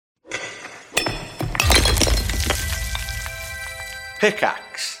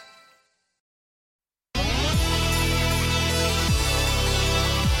Pickaxe.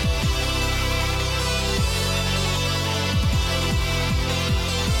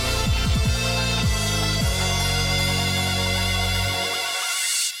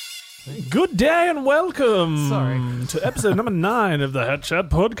 Good day and welcome to episode number 9 of the Headshot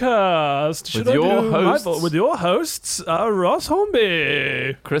Podcast. With your hosts, Ross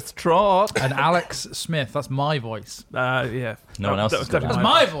Hornby, Chris Trott, and Alex Smith. That's my voice. Yeah. No one else has got That's that.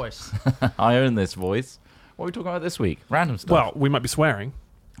 my voice. I own this voice. What are we talking about this week? Random stuff. Well, we might be swearing,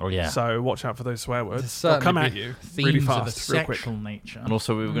 oh yeah. so watch out for those swear words. They'll Certainly come at be you themes really of a fast, real quick. sexual nature. And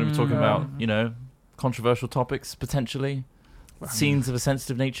also we were going to be talking about, controversial topics, potentially. Scenes of a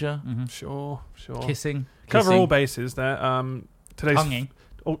sensitive nature. Mm-hmm. Sure. Kissing. Cover all bases there. Tonguing.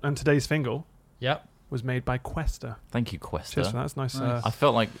 Today's Fingal Yep. was made by Questa. Thank you, Questa. Cheers for that. That's nice. Nice. I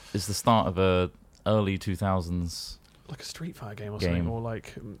felt like it's the start of a early 2000s. Like a Street Fighter game or Game. something, or like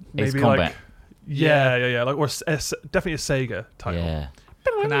Ace maybe Combat. like yeah, like or definitely a Sega title. Yeah.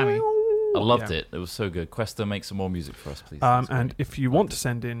 Konami. I loved Yeah. it. It was so good. Questa, make some more music for us, please. And That's if you want to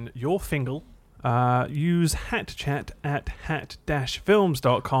send in your Fingal, use hatchat at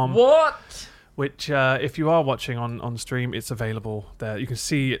hat-films.com. What? Which, if you are watching on stream, it's available there. You can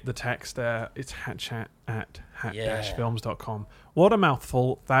see the text there. It's hatchat at hat-films.com. What a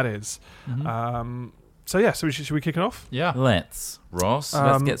mouthful that is. Mm-hmm. So should we kick it off? Yeah. Let's, Ross,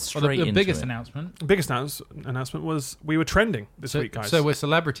 let's Um, get Well, straight the into biggest it. announcement. The biggest announcement was we were trending this week, guys. So we're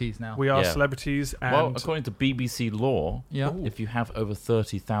celebrities now. we are Yeah. celebrities. And Well, according to BBC law, yeah. Ooh. if you have over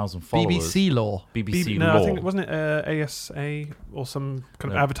 30,000 followers... BBC law. BBC no, law. I think wasn't it ASA or some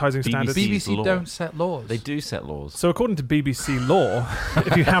kind of No, advertising BBC. standards? BBC law. don't set laws. They do set laws. So according to BBC law,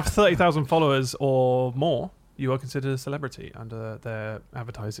 if you have 30,000 followers or more, you are considered a celebrity under their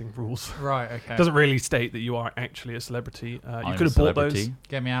advertising rules. Right. Okay. It doesn't really state that you are actually a celebrity. You I'm could a have bought those. celebrity.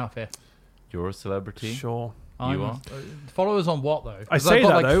 Get me out of here. You're a celebrity. Sure. You are. Followers on what though? 'Cause I say I've got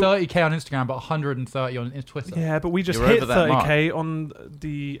that, like though. 30k on Instagram, but 130 on Twitter. Yeah, but we just You're hit over that 30k on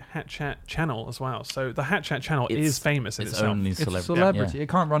the Hat Chat channel as well. So the Hat Chat channel It's- is famous in It's itself. only It's a celebrity. celebrity. It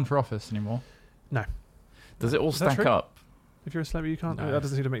can't run for office anymore. Does it all Is that stack true? up? If you're a celebrity, you can't. No. That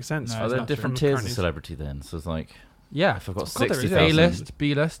doesn't seem to make sense. No, Are it's there not different true. tiers of Currently. celebrity then? So it's like, Yeah. if I've got Of course there is. 60,000, A list,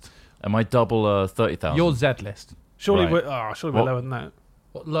 B list. am I double 30,000? Your Z list. Surely Right. we're What? lower than that.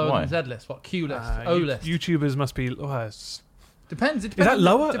 What lower Why? than Z list? What Q list? O list. YouTubers must be. Depends. It Is depends. that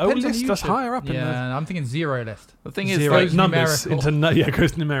lower? Depends O on list? That's YouTube. higher up in Yeah, the I'm thinking zero list. The thing is, zero like, goes numbers numerical. into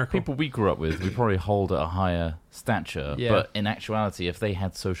goes numerical. people we grew up with, we probably hold at a higher stature. Yeah. But in actuality, if they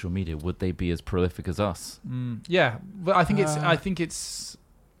had social media, would they be as prolific as us? Yeah, but I think it's. Uh, I think it's.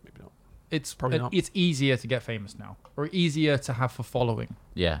 Maybe not. It's Probably not. It's easier to get famous now, or easier to have for following.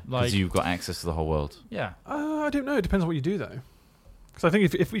 Yeah, because Like- you've got access to the whole world. Yeah. I don't know. It depends on what you do though. Because I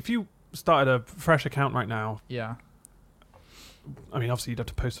think if you started a fresh account right now, Yeah. I mean, obviously you'd have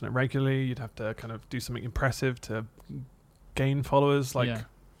to post on it regularly. You'd have to kind of do something impressive to gain followers. Like, Yeah.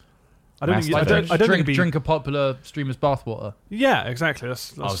 I don't think. Master I don't think drink it'd be. drink a popular streamer's bathwater. Yeah, exactly.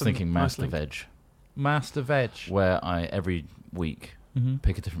 That's I was some thinking nice Master link. Veg, Master Veg. where I every week Mm-hmm.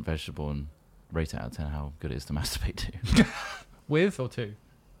 pick a different vegetable and rate it out of 10 how good it is to masturbate to. With or two?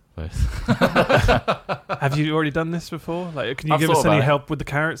 Both. Have you already done this before? Like, can you I've give us thought any about it. help with the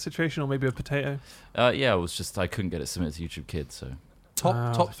carrot situation, or maybe a potato? Yeah, it was just I couldn't get it submitted to YouTube Kids, so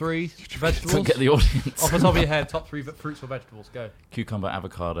Top 3 couldn't vegetables. get the audience. Off the top of your head, top 3 fruits or vegetables. Go. Cucumber,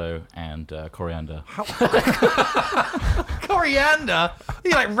 avocado, and coriander. Coriander?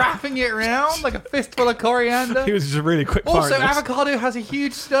 You're like wrapping it around like a fistful of coriander. He was just really quick. Also, firing this. avocado has a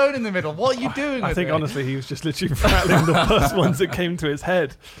huge stone in the middle. What are you doing? I with think it? honestly, he was just literally rattling the first ones that came to his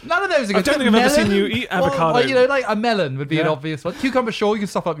head. None of those are I good. don't think I've ever seen you eat Well, avocado. like, you know, like a melon would be an Yeah. obvious one. Cucumber, sure, you can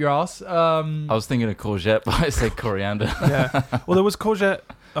stuff up your ass. I was thinking of courgette, but I said coriander. Yeah. Well, there was courgette.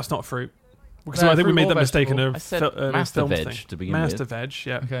 That's not fruit. Because No, I think we fruit made or that mistake in vegetable. a I said master master veg thing. to begin Master with. veg,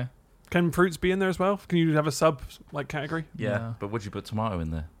 yeah. Okay. Can fruits be in there as well? Can you have a sub like category? Yeah. But would you put tomato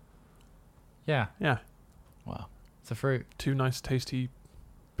in there? Yeah, Yeah. Wow. it's a fruit. Two nice, tasty,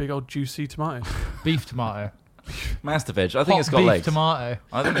 big old juicy tomatoes. Beef tomato. Master veg. I think Hot it's got beef legs. tomato.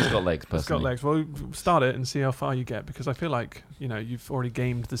 I think it's got legs, It's got personally. legs. Well, start it and see how far you get, because I feel like you've already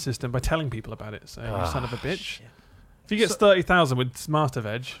gamed the system by telling people about it. So you son of a bitch. If you get 30,000 with master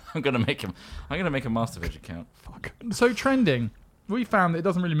veg, I'm gonna make a master veg account. fuck. So trending. We found that it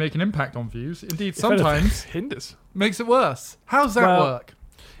doesn't really make an impact on views. Indeed, If anything, sometimes hinders. makes it worse. How's that Well, work?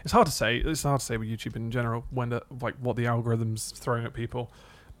 It's hard to say. It's hard to say with YouTube in general when what the algorithm's throwing at people.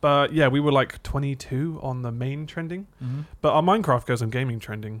 But yeah, we were like 22 on the main trending. Mm-hmm. But our Minecraft goes on gaming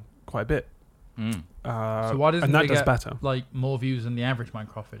trending quite a bit. So why doesn't that they does get better. like more views than the average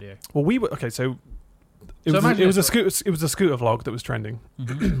Minecraft video? Well, so it was a scooter vlog that was trending.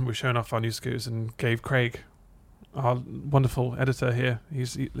 We're showing off our new scooters and gave Craig, our wonderful editor here,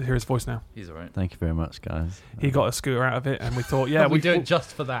 hear his voice now. He's all right. Thank you very much, guys. He got a scooter out of it, and we thought, we do it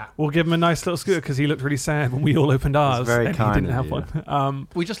just for that. We'll give him a nice little scooter because he looked really sad when we all opened ours. Very and kind he didn't of have you. one.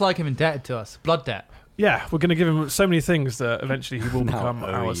 We just like him indebted to us. Blood debt. Yeah, we're going to give him so many things that eventually he will become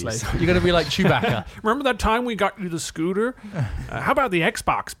our slave. You're going to be like Chewbacca. Remember that time we got you the scooter? How about the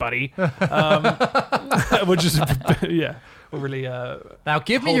Xbox, buddy? We'll just, we'll really. Now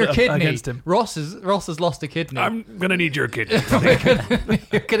give me hold your it kidney. against him. Ross has lost a kidney. I'm going to need your kidney.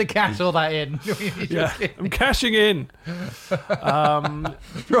 You're going to cash all that in. Yeah, I'm cashing in.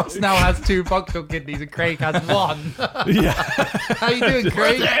 Ross now has 2 functional kidneys and Craig has 1. Yeah. How you doing,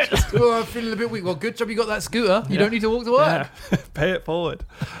 Craig? Oh, I'm feeling a bit weak. Well, good job you got that scooter. You don't need to walk to work. Yeah. Pay it forward.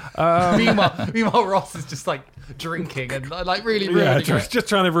 Meanwhile, Ross is just like drinking and like really ruining it. Just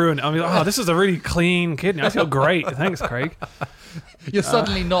trying to ruin it. I mean, this is a really clean kidney. I feel great. Thanks, Craig. You're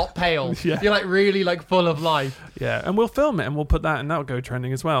suddenly not pale. Yeah. You're like really like full of life. Yeah, and we'll film it and we'll put that and that'll go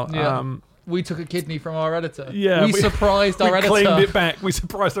trending as well. Yeah. We took a kidney from our editor. Yeah, we surprised our editor. We claimed it back. We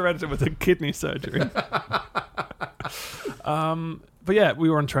surprised our editor with a kidney surgery. But yeah, we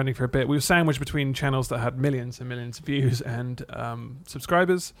were on trending for a bit. We were sandwiched between channels that had millions and millions of views and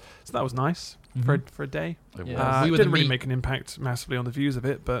subscribers, so that was nice for a day. It Yeah. It didn't really make an impact massively on the views of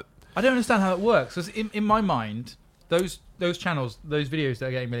it, but I don't understand how it works. Because in my mind, those channels, those videos that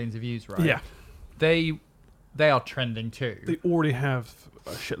are getting millions of views, right? yeah, They are trending too. they already have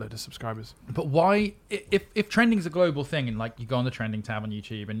a shitload of subscribers. But why, if trending is a global thing and like you go on the trending tab on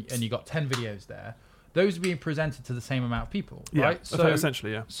YouTube and you got 10 videos there, those are being presented to the same amount of people, right? Yeah, So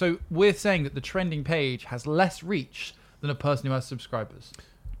essentially, yeah. So we're saying that the trending page has less reach than a person who has subscribers.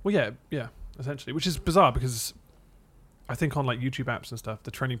 Well, yeah, essentially, which is bizarre because I think on like YouTube apps and stuff,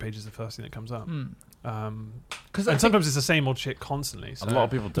 the trending page is the first thing that comes up. Because And sometimes it's the same old shit constantly. So A lot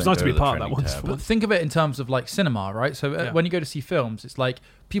of people don't it's nice go to be to the part of that trending once. tab. But think of it in terms of like cinema, right? So Yeah. when you go to see films, it's like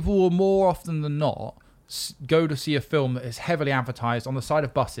people will more often than not go to see a film that is heavily advertised on the side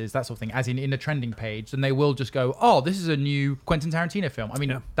of buses, that sort of thing, as in a trending page, and they will just go, oh, this is a new Quentin Tarantino film. I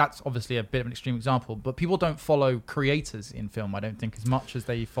mean, that's obviously a bit of an extreme example, but people don't follow creators in film, I don't think, as much as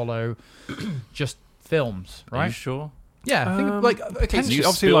they follow just films, right? Are you sure? Yeah, think of, like, okay, so New New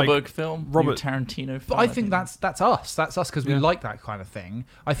like, Spielberg film, Robert- new Tarantino film. but I think that's us. That's us because we Yeah. like that kind of thing.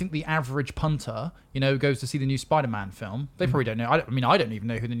 I think the average punter, goes to see the new Spider-Man film. They probably don't know. I don't even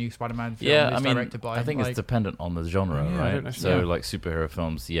know who the new Spider-Man film is directed by. I think it's dependent on the genre, Yeah, I don't right? know. So Yeah. like superhero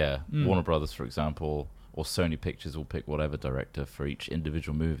films, Warner Brothers, for example, or Sony Pictures will pick whatever director for each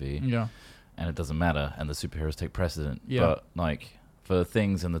individual movie, yeah. and it doesn't matter, and the superheroes take precedent. Yeah. But like for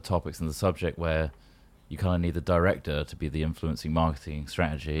things and the topics and the subject where you kind of need the director to be the influencing marketing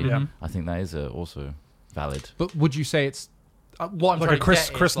strategy, Yeah. I think that is also valid. But would you say it's what I'm like trying a Chris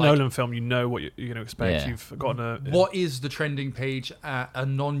to get is, like, Nolan film, you know what you're going to expect. Yeah. You've gotten a what is the trending page a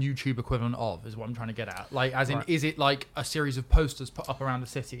non-YouTube equivalent of? Is what I'm trying to get at. Like, as in, Right. is it like a series of posters put up around the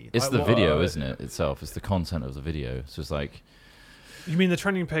city? It's Like, the what- video, isn't it? Itself, it's the content of the video. It's just like You mean the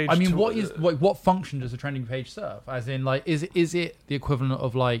trending page? I mean, what function does a trending page serve? As in, like, is it the equivalent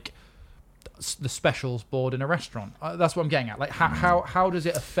of like the specials board in a restaurant? That's what I'm getting at. Like, how does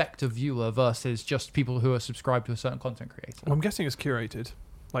it affect a viewer versus just people who are subscribed to a certain content creator? Well, I'm guessing it's curated,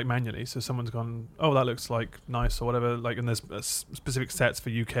 like manually. So someone's gone, oh, that looks like nice or whatever. Like, and there's specific sets for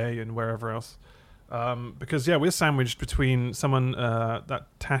UK and wherever else. Because we're sandwiched between someone that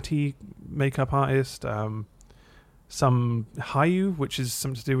Tatty makeup artist, some Hayu, which is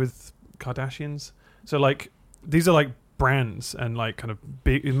something to do with Kardashians. So like these are like brands and like kind of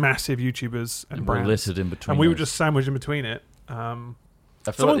big, massive YouTubers and we're brands. littered in between. And we were those. just sandwiched in between it. I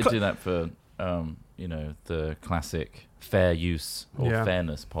feel someone like they do that for the classic fair use or Yeah.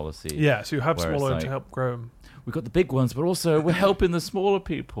 fairness policy. Yeah, so you have Where it's smaller like- to help grow them. We've got the big ones, but also we're helping the smaller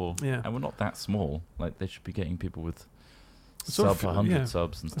people. Yeah. And we're not that small. Like they should be getting people with Saw a sub few- 100 yeah.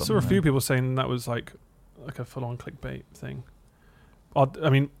 subs and I stuff. saw a like few that. people saying that was like a full-on clickbait thing. I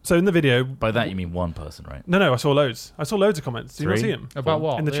mean, so in the video... By that you mean one person, right? No, I saw loads. I saw loads of comments. Did you not Three? see them? About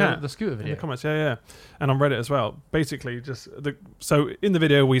what? In the chat. The scooter In video. the comments, yeah. And on Reddit as well. Basically, so in the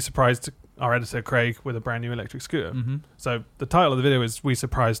video, we surprised our editor, Craig, with a brand new electric scooter. Mm-hmm. So the title of the video is, we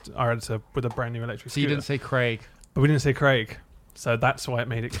surprised our editor with a brand new electric So you scooter. didn't say Craig. But we didn't say Craig. So that's why it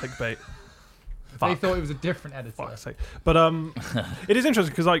made it clickbait. They thought it was a different editor. Fuck's sake. But it is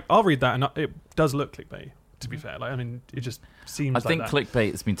interesting because like I'll read that and it does look clickbait. To be fair, like I mean, it just seems. I think that.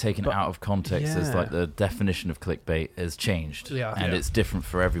 clickbait has been taken But- out of context as yeah. like the definition of clickbait has changed, Yeah. and Yeah. it's different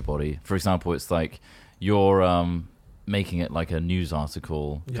for everybody. For example, it's like you're making it like a news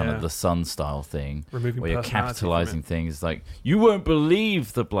article, kind Yeah. of the Sun style thing, removing where you're personality from capitalizing it. things like you won't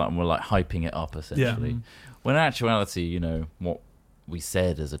believe the blood, and we're like hyping it up essentially. Mhm. When in actuality, you know what we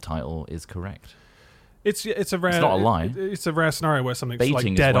said as a title is correct. It's a rare. not a lie. It's a rare scenario where something's Baiting like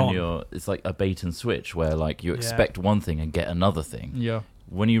is dead when on. it's like a bait and switch, where like you Yeah. expect one thing and get another thing. Yeah.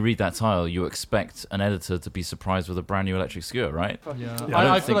 When you read that title, you expect an editor to be surprised with a brand new electric scooter, right? Yeah. Yeah, I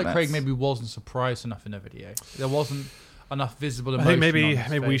don't I feel think like Craig that's- maybe wasn't surprised enough in the video. There wasn't enough visible I emotion. think maybe on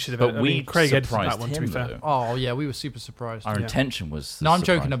his we face. should have. But I we mean, Craig edited surprised that one. To him, be fair, though. Oh yeah, we were super surprised. Our Yeah. intention was. No, I'm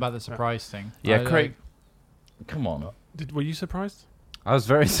surprise. joking about the surprise thing. Yeah, I- Craig. Come on. were you surprised? I was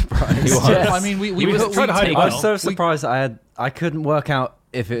very surprised. He was. Yeah, I mean, we was put- trying to hide it I was well. so surprised I couldn't work out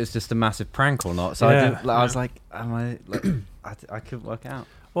if it was just a massive prank or not. So Yeah, I didn't. Like, I was yeah. like, am I? Like, I couldn't work out.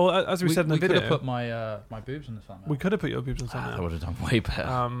 Well, as we said in the we could video, have put my my boobs in the thumbnail. we could have put your boobs on That something. would have done way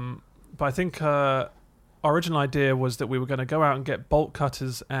better. But I think our original idea was that we were going to go out and get bolt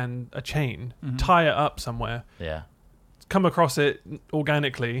cutters and a chain, Mhm. tie it up somewhere, Yeah. come across it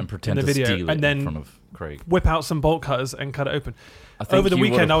organically And pretend in the to video, steal it and in front then of Craig. whip out some bolt cutters and cut it open. I think Over the you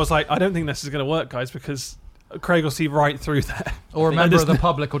weekend, would've- I was like, I don't think this is going to work, guys, because Craig will see right through that. or a I member just- of the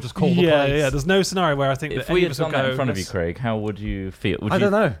public will just call the yeah, police. yeah. There's no scenario where I think if that we any had of us will done that go in front of you, "Let's-" Craig, how would you feel? Would I you,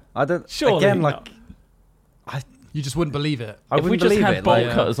 don't know. I don't. Surely Again, not. like You just wouldn't believe it. I if we wouldn't just believe had it. bolt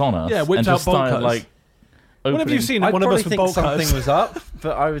Like, cutters on us, Yeah, whipped and out just bolt started cutters. like. When have you opening- seen I'd one of probably us with think bolt something cutters? was up,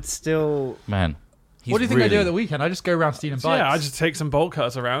 but I would still. Man, he's What do you think I do really- at the weekend? I just go around stealing bikes. Yeah, I just take some bolt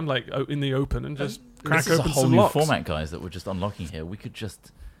cutters around, like in the open, and just crack This is a open whole some new locks. format, guys, that we're just unlocking here. We could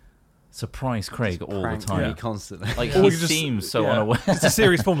just surprise Craig all the Prank time. me constantly. Like Or he we could just- seems so yeah. unaware. It's a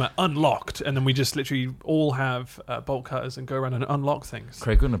series format, unlocked, and then we just literally all have bolt cutters and go around and unlock things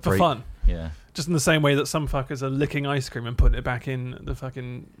Craig wouldn't for break. fun. Yeah. Just in the same way that some fuckers are licking ice cream and putting it back in the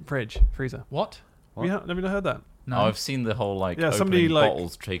fucking freezer. What? What? Have you not heard that? No. Oh, I've seen the whole like Yeah, opening somebody, like-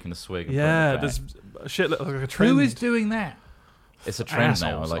 bottles, taking a swig. And Yeah, putting it there's back. a shit like a trend. Who is doing that? It's a trend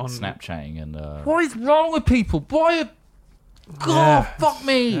now, assholes like on- Snapchatting and. What is wrong with people? Why? God, Yeah. fuck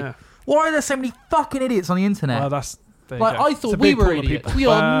me. Yeah. Why are there so many fucking idiots on the internet? Well, there you Like go. I It's a thought we big were pool of idiots. people. We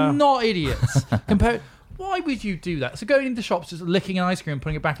are not idiots. Compared, why would you do that? So going into shops, just licking an ice cream, and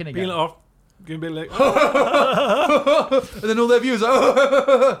putting it back in Being again, like, giving a bit like, and then all their viewers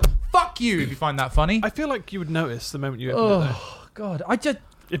are, fuck you if you find that funny. I feel like you would notice the moment you open it. Though. Oh God, I just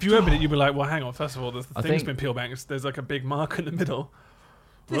If you open it, you'd be like, well, hang on. First of all, the I thing's think- been peeled back. There's like a big mark in the middle.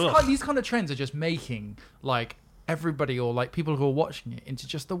 these kind of trends are just making like everybody or like people who are watching it into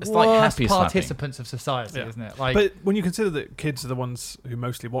just the It's worst like happy slapping. participants of society, Yeah. isn't it? Like, But when you consider that kids are the ones who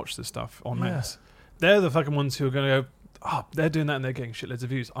mostly watch this stuff en Yeah. masse, they're the fucking ones who are going to go, oh, they're doing that and they're getting shitloads of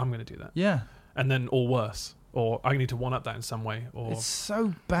views. I'm going to do that. yeah. And then, or worse. Or I need to one up that in some way. Or It's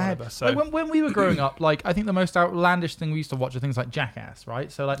so bad. whatever, so- Like when we were growing up, like I think the most outlandish thing we used to watch are things like Jackass,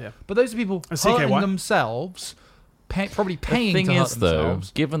 right? So like, Yeah. but those are people And hurting CKY. themselves, probably paying The thing to hurt is, though,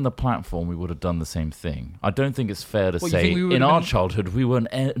 themselves. given the platform, we would have done the same thing. I don't think it's fair to What, you say think we would in have our been- childhood we weren't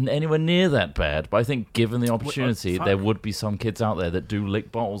anywhere near that bad. But I think given the opportunity, fuck. there would be some kids out there that do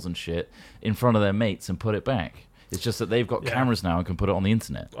lick bottles and shit in front of their mates and put it back. It's just that they've got Yeah. cameras now and can put it on the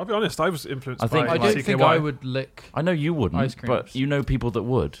internet. I'll be honest, I was influenced I think- by I like don't think CKY. I would lick. I know you wouldn't, Ice but creams. you know people that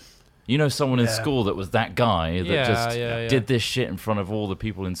would. You know someone in Yeah. school that was that guy that Yeah, just yeah. did this shit in front of all the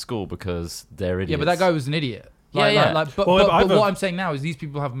people in school because they're idiots. Yeah, but that guy was an idiot. Yeah, Like, yeah. But Well, but I've what a- I'm saying now is these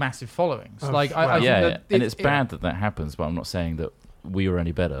people have massive followings. Oh, Like I well. think yeah, that and it's bad that happens, but I'm not saying that we were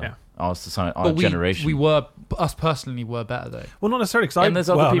any better. Yeah. Our society, our But generation. we were us personally were better though. Well, not necessarily because And there's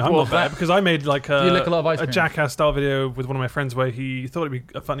other I'm people not of there that- because I made like You lick a lot of ice a cream. Jackass style video with one of my friends where he thought it'd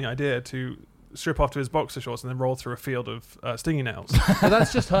be a funny idea to strip off to his boxer shorts and then roll through a field of stinging nails. But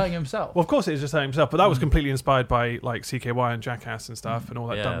that's just hurting himself. Well, of course, it is just hurting himself, but that was completely inspired by like CKY and Jackass and stuff and all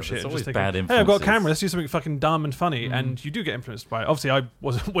that Yeah, dumb there's shit. always Just thinking, bad hey, I've got a influences. camera. Let's do something fucking dumb and funny, and you do get influenced by it. Obviously, I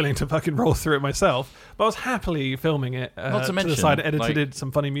wasn't willing to fucking roll through it myself, but I was happily filming it. Not to the mention, side, edited like-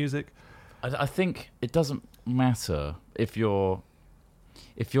 some funny music. I think it doesn't matter if you're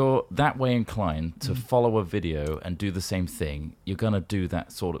that way inclined to follow a video and do the same thing. You're gonna do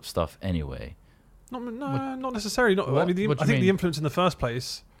that sort of stuff anyway. Not necessarily. Not, I What- mean, what do I you think mean? the influence in the first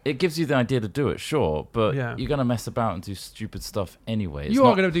place. It gives you the idea to do it, sure, but Yeah. you're gonna mess about and do stupid stuff anyway. It's You are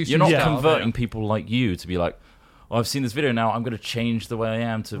not- gonna do You're not stupid stuff, converting yeah. people like you to be like, "Oh, I've seen this video now. I'm gonna change the way I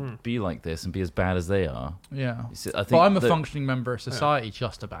am to Hmm. be like this and be as bad as they are." Yeah. You see, I think But I'm a that- functioning member of society,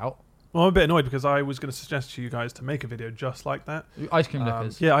 just about. Well, I'm a bit annoyed because I was going to suggest to you guys to make a video just like that. Ice cream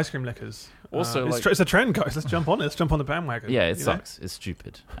lickers. Yeah, ice cream lickers. Also, it's, like- it's a trend, guys. Let's jump on it. Let's jump on the bandwagon. Yeah, it you know? sucks. It's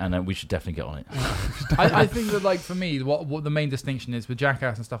stupid, and we should definitely get on it. I think that, like, for me, what the main distinction is with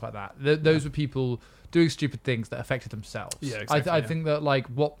Jackass and stuff like that, those were people doing stupid things that affected themselves. Yeah, exactly, I think that, like,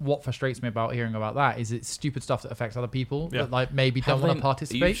 what frustrates me about hearing about that is it's stupid stuff that affects other people that, like, maybe don't want to Are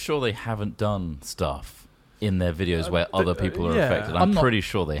participate. you sure they haven't done stuff in their videos where other people are yeah. affected? I'm I'm not- pretty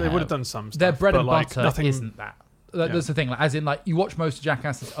sure they They have. would have done some stuff. Their bread but, and like, butter nothing, isn't that. That's the thing. Like, as in, like, you watch most of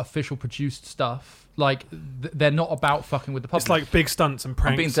Jackass's official produced stuff. Like, they're not about fucking with the public. It's like big stunts and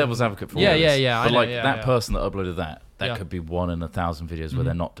pranks. I'm being devil's advocate for Yeah, all of yeah, this, yeah, I But know, like yeah, that yeah. person that uploaded that Yeah. could be 1 in 1,000 videos where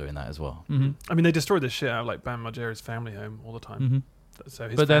they're not doing that as well. Mhm. I mean, they destroyed the shit out of like Bam Margera's family home all the time. Mhm. So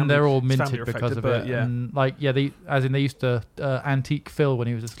his But then family- they're all his family minted are because affected, of but it. Yeah, And, like, they used to antique Phil when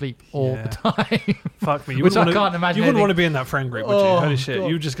he was asleep all Yeah. the time. fuck me. You Which wouldn't I wanna- can't imagine You wouldn't anything- want to be in that friend group, would you? Oh, Holy shit! God.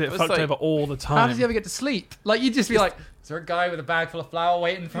 You just get It's fucked like- over all the time. How does he ever get to sleep? Like, you'd just be like, is there a guy with a bag full of flour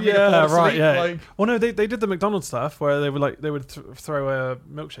waiting for me to Yeah, fall right. asleep? Yeah. Like, Well, no, they did the McDonald's stuff where they would throw a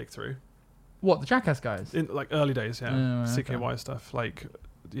milkshake through what, the Jackass guys? in like early days. Yeah, Oh, okay. CKY stuff. Like,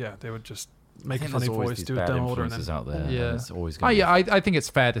 yeah, they would just make a I think funny there's always voice, these do a bad dumb order, and influences then out there. Yeah. and It's always Oh, going yeah, I think it's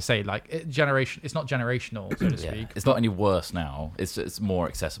fair to say, like, it's not generational, so to yeah. speak. It's not any worse now. It's more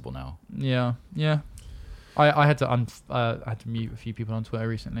accessible now. Yeah, yeah. I had to had to mute a few people on Twitter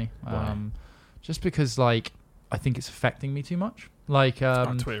recently, Why? just because, like, I think it's affecting me too much. Like,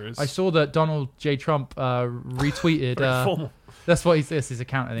 on Twitter is I saw that Donald J. Trump retweeted. very formal. That's what that's his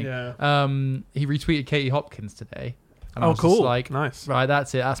account, I think. Yeah. He retweeted Katie Hopkins today. And I Oh, was just cool. like, Nice. right,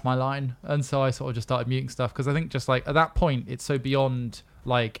 that's it. That's my line. And so I sort of just started muting stuff because I think just like at that point, it's so beyond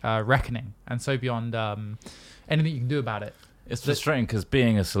like reckoning and so beyond anything you can do about it. It's frustrating because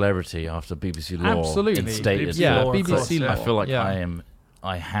being a celebrity after BBC Law Absolutely. instated, BBC Yeah, Law, of BBC course, Law. yeah. I feel like Yeah.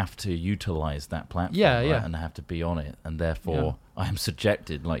 I have to utilize that platform, Yeah, right, yeah. and I have to be on it, and therefore I am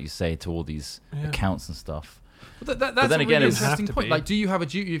subjected, like you say, to all these Yeah. accounts and stuff. But that's then a again, really it would have interesting to point. be. Like, do you have a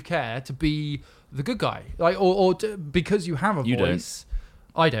duty of care to be the good guy, like, or because you have a You don't. voice?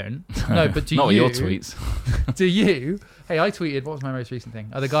 I don't. No, but do Not you? your tweets. Do you? Hey, I tweeted. What was my most recent thing?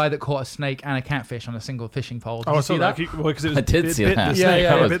 The guy that caught a snake and a catfish on a single fishing pole. Did Oh, you I see saw that. Because it was I did it see bit that. the Yeah, snake. yeah, It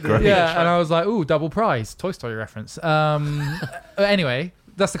that bit was the great. snake. Yeah, and I was like, ooh, double prize. Toy Story reference. Anyway,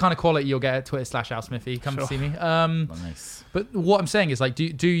 that's the kind of quality you'll get at Twitter/AlSmithy. Come Sure. to see me. Nice. But what I'm saying is, like,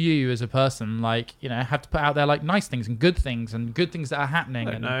 do you as a person, like, you know, have to put out there like nice things and good things that are happening?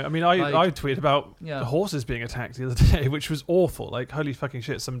 I and don't know. I mean, I tweeted about Yeah. the horses being attacked the other day, which was awful. Like, holy fucking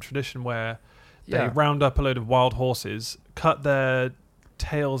shit! Some tradition where they Yeah. round up a load of wild horses, cut their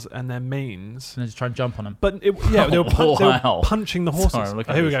tails and their manes. And then just try and jump on them. But they were they were Wow. punching the horses. Sorry, I'm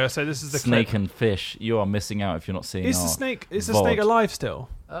looking Here at we this go. So this is the Snake clip. and fish. You are missing out if you're not seeing. Is our the snake? Is the VOD. snake alive still?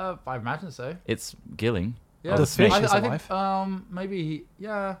 I imagine so. It's gilling. Yeah, The fish is I alive? think maybe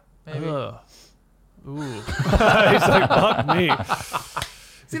maybe. Ugh. Ooh. He's like, fuck me.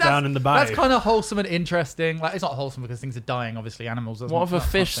 See, Down in the bay. That's kind of wholesome and interesting. Like, it's not wholesome because things are dying. Obviously, animals. What if a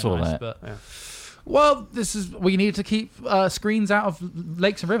fish saw that? But, Yeah. well, we need to keep screens out of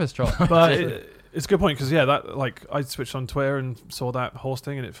lakes and rivers, Trot. But it's a good point because that like I switched on Twitter and saw that horse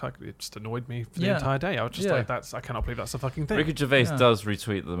thing and it just annoyed me for the Yeah. entire day. I was just Yeah. like, I cannot believe that's a fucking thing. Ricky Gervais Yeah. does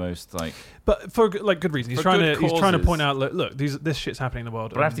retweet the most, like. But for good reason. He's For trying good to causes. point out, look, this shit's happening in the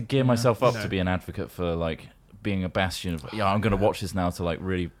world. But I have to gear Yeah. myself up You know. to be an advocate for like being a bastion of. Yeah, I'm going to watch this now to like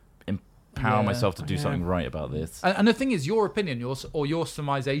really empower Yeah. myself to do Yeah. something right about this. And the thing is, your opinion, your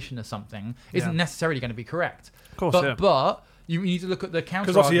surmisation of something isn't Yeah. necessarily going to be correct. Of course, But yeah. but you need to look at the counter.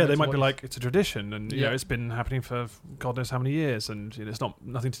 Because obviously, they argument to might what be he's- like, it's a tradition, and you Yeah. know, it's been happening for God knows how many years, and it's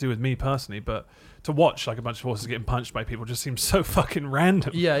nothing to do with me personally. But to watch like a bunch of horses getting punched by people just seems so fucking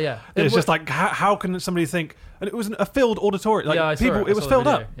random. Yeah, yeah. It's just like how can somebody think? And it was a filled auditorium. Like Yeah, I saw people, it. I it was saw the filled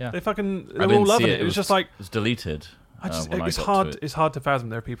video, up. yeah. They fucking I they were didn't all loving see it. It was just like it was deleted. when it's got hard. to it. It's hard to fathom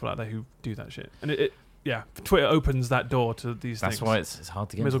there are people out there who do that shit, and Twitter opens that door to these That's things. why it's hard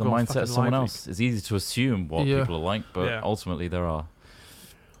to get May as into well the go on mindset of fucking someone Live else. It's easy to assume what Yeah. people are like, but Yeah. ultimately there are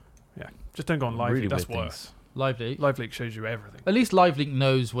Just don't go on live. really That's weird worse. things. Live Leak. Live Leak shows you everything. At least Live Leak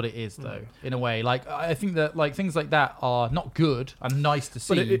knows what it is, though, in a way. Like, I think that like things like that are not good and nice to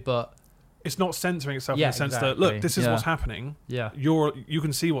see, but It's not censoring itself Yeah, in the sense that exactly. look, this is Yeah. what's happening. yeah, You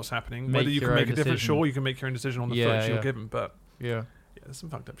can see what's happening. Make Whether you your can make own a different decision. sure, you can make your own decision on the Yeah, footage yeah. you're given. But yeah, yeah, there's some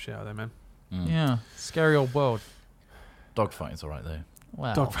fucked up shit out there, man. Mm. yeah. Scary old world. Dogfighting's alright though.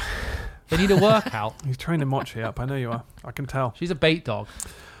 Wow. Dog- They need a workout. You're training Mochi up. I know you are. I can tell. She's a bait dog.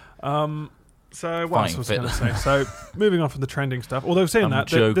 So what else Fighting was I going to fit. say? So moving on from the trending stuff. Although saying I'm that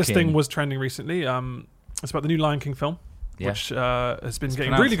this thing joking. was trending recently. It's about the new Lion King film. Yeah. which has been It's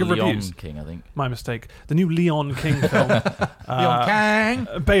getting really good pronounced Leon reviews. King, I think. My mistake. The new Leon King film. Leon Kang.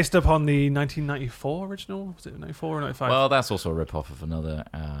 Based upon the 1994 original. Was it 94 or 95? Well, that's also a rip-off of another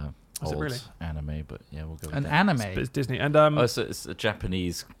Was it old really? anime, but yeah, we'll go with An that. anime. It's Disney. And It's a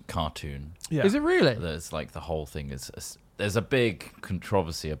Japanese cartoon. yeah. Is it really? There's like the whole thing is there's a big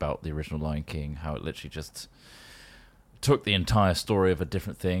controversy about the original Lion King, how it literally just took the entire story of a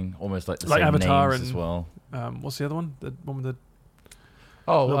different thing, almost like the Like same Avatar names and- as well. What's the other one? The one with the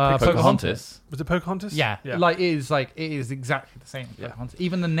Oh, Little Pocahontas. Pocahontas. was it Pocahontas? Yeah, like it is exactly the same. As Yeah. Pocahontas.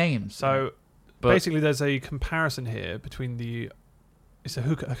 Even the names. So But basically, there's a comparison here between the. It's a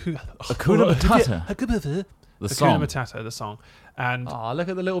Hakuna Matata, Hakuna the song. Matata, the song, and oh, look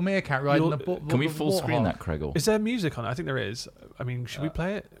at the little meerkat riding You'll- the Can we full screen that, Craigle? is there music on it? I think there is. I mean, should we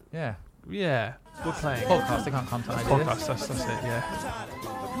play it? Yeah. Yeah, we're playing. Podcast. They can't come tonight. Podcast. That's it.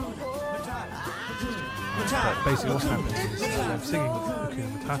 Yeah. But basically, what's happening is they're singing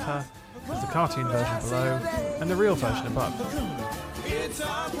Hakuna Matata. There's the cartoon version below and the real version above. It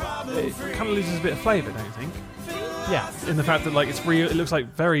kind of loses a bit of flavour, don't you think? Yeah. In the fact that like it's real, it looks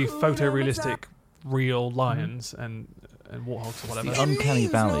like very photorealistic, real lions and warthogs or The whatever. Uncanny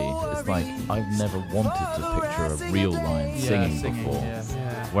Valley is like I've never wanted to picture a real lion singing before. Yeah.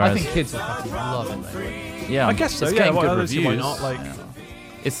 Yeah. Whereas, I think kids will fucking love it. Though. yeah, I guess so. It's Yeah, getting well, good I don't see reviews. why not. Like,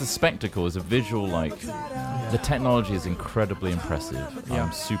 It's the spectacle, it's a visual, like, the technology is incredibly impressive. Yeah.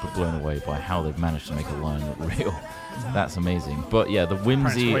 I'm super blown away by how they've managed to make a lion look real. That's amazing. But yeah, the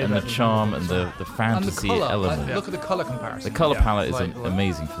whimsy way and the better. charm and the And the fantasy colour. element. Look at the colour comparison. The colour Yeah. palette is Like-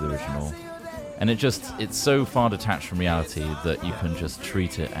 amazing for the original. And it's so far detached from reality that you can just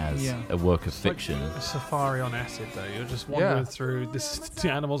treat it as Yeah. a work of It's like fiction. a safari on acid, though. You're just wandering Yeah. through. This two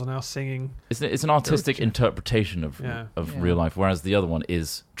animals are now singing. It's an artistic interpretation of Yeah. of Yeah. real life, whereas the other one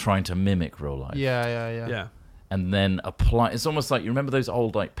is trying to mimic real life. Yeah. Yeah. And then apply. It's almost like you remember those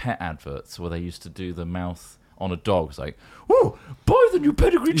old like pet adverts where they used to do the mouth on a dog. It's like, "Ooh, buy the new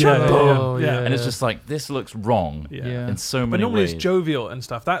pedigree Yeah, Champo." yeah. And it's just like this looks wrong Yeah. in so But many normally ways. it's jovial and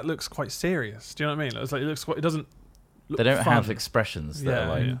stuff. That looks quite serious. Do you know what I mean? It's like it looks. It doesn't. Look They don't fun. have expressions that Yeah, are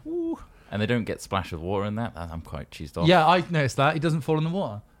like, yeah. "Ooh," and they don't get splash of water in that. I'm quite cheesed off. Yeah, I noticed that. He doesn't fall in the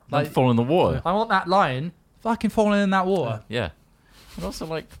water. Don't fall in the water. I want that lion fucking falling in that water. Yeah. And also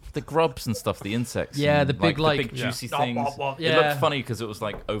like the grubs and stuff, the insects. Yeah, and, the big, the like- big Yeah. juicy things. It Yeah. looked funny because it was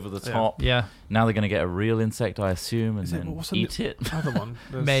like over the Yeah. top. Yeah, Now they're going to get a real insect, I assume, and Is it- then what's the eat it. Other one.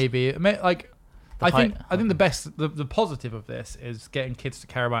 There's- maybe. Like, The I think height- the best, the positive of this is getting kids to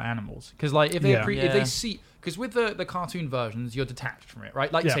care about animals. Because like if they Yeah. if they Yeah. see, because with the cartoon versions you're detached from it,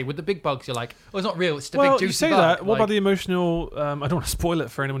 right? Like you Yeah. say with the big bugs, you're like, oh, it's not real. It's the Well, big juicy you say bug. that. What Like, about the emotional? I don't want to spoil it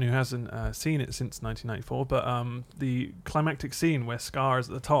for anyone who hasn't seen it since 1994. But the climactic scene where Scar is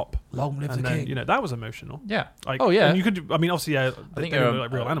at the top, long live and the then king? you know that was emotional. Yeah. Like, Oh, yeah. And you could. I mean, obviously, yeah. They think, don't look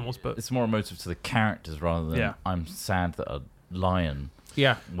like real animals, but It's more emotive to the characters rather than Yeah. I'm sad that a lion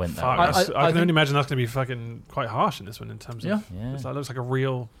Yeah. went that fuck, way. that's- I I can think- only imagine that's going to be fucking quite harsh in this one in terms Yeah. of. Yeah. It looks like a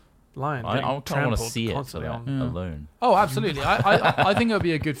real lion. I kind of want to trampled see it for constantly that on. Yeah. alone. Oh, absolutely. I think it would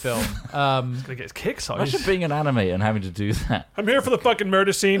be a good film. Going to get his kick size. Imagine being an anime and having to do that. I'm here for the fucking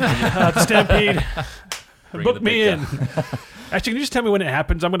murder scene. The stampede. Bring Book the me big in. Actually, can you just tell me when it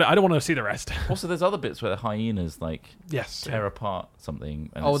happens? I don't want to see the rest. Also, there's other bits where the hyenas like Yes. tear apart something.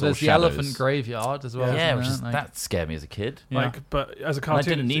 And Oh, it's all there's the shadows. elephant graveyard as well. Yeah, isn't which there? is Like- that scared me as a kid. Yeah. Like, but as a I cartoon,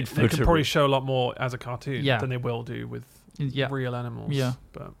 didn't need they could photo- probably show a lot more as a cartoon Yeah. than they will do with Yeah. real animals. Yeah.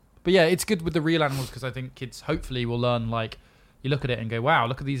 But yeah, it's good with the real animals because I think kids hopefully will learn, like, you look at it and go, wow,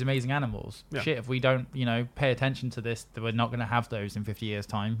 look at these amazing animals. Yeah. Shit, if we don't, pay attention to this, then we're not going to have those in 50 years'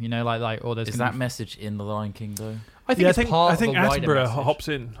 time. Or there's Is gonna that be- message in The Lion King though? I think yeah, it's part I think of the wider Attenborough message. hops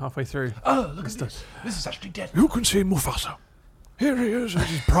in halfway through. Oh, look at this. This is actually dead. You can see Mufasa. Here he is with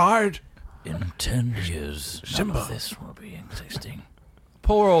his pride. In 10 years, none Simba. of this will be existing.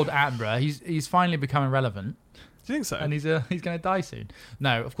 Poor old Attenborough. He's finally becoming relevant, Do you think so? and he's going to die soon.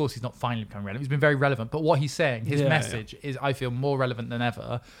 No, of course he's not finally becoming relevant. He's been very relevant, but what he's saying, his Yeah, message is, I feel, more relevant than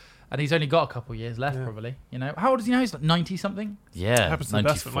ever. And he's only got a couple years left, Yeah. probably. How old is he now? He's like 90 something. Yeah, happens to the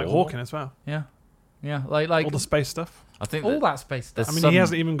best of them, like 94. Hawking as well. Yeah, yeah. Like All the space stuff. I think all that space stuff. there's I mean, some- he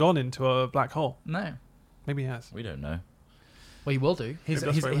hasn't even gone into a black hole. No. Maybe he has. We don't know. Well, he will do. His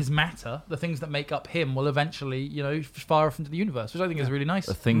Maybe that's right. his matter, the things that make up him, will eventually, fire off into the universe, which I think is really nice.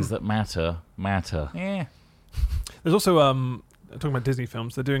 The things that matter. Yeah. There's also talking about Disney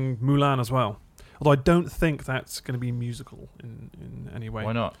films. They're doing Mulan as well. Although I don't think that's going to be musical in any way.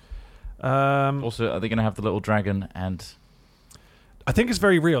 Why not? Um, Also, are they going to have the little dragon and I think it's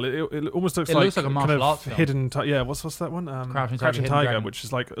very real. It almost looks It like looks like a kind martial of arts film. hidden. What's that one? Crouching Tiger, Hidden Tiger, Dragon. which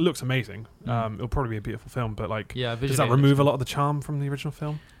is like it looks amazing. It'll probably be a beautiful film, but like, Yeah, does visually that it remove looks a lot of the charm from the original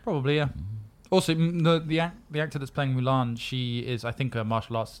film? Probably, yeah. Also, the actor that's playing Mulan, she is, I think, a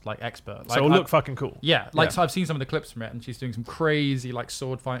martial arts like expert. Like, So it'll look fucking cool. yeah, like Yeah. So I've seen some of the clips from it, and she's doing some crazy like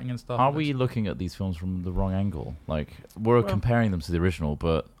sword fighting and stuff. Are we looking at these films from the wrong angle? Like, we're comparing them to the original,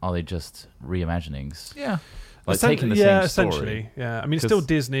 but are they just reimaginings? Yeah. Like Essen- taking the yeah, same story. essentially. Yeah, I mean, it's 'Cause- still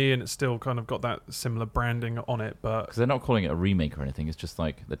Disney, and it's still kind of got that similar branding on it, but Because they're not calling it a remake or anything. It's just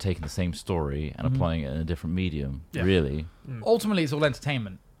like they're taking the same story and Mhm. applying it in a different medium. Yeah. Really. Ultimately, it's all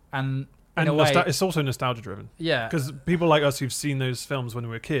entertainment, and in a way, it's also nostalgia driven. yeah. Because people like us who've seen those films when we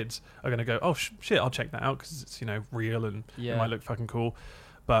were kids are going to go, oh shit, I'll check that out because it's real and Yeah. it might look fucking cool.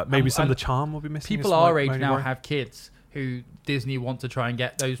 But maybe some of and the charm will be missing. People is our my age only now worry. have kids who Disney want to try and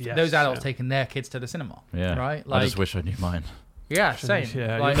get those Yes, adults yeah. taking their kids to the cinema. Yeah. Right? I just wish I knew mine. Yeah, same.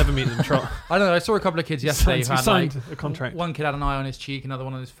 Yeah, Like, you'll never meet them. I don't know. I saw a couple of kids yesterday He who had signed like a contract. one kid had an eye on his cheek, another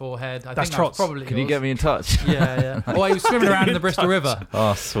one on his forehead. I That's think Trots. that's probably Can you yours. get me in touch? Yeah, yeah. Oh, he was swimming around in the Bristol River.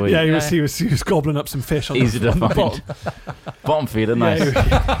 Oh, sweet. Yeah, he Yeah. was gobbling up some fish on Easy the, to on the find. bottom. Bottom feeder, nice.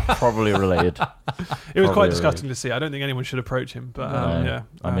 Probably related. It was Probably quite disgusting to see. I don't think anyone should approach him, but No. yeah.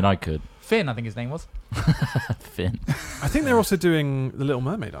 I mean, I could. Finn, I think his name was. Finn. I think they're also doing The Little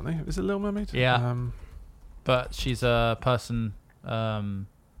Mermaid, aren't they? Is it Little Mermaid? Yeah. But she's a person.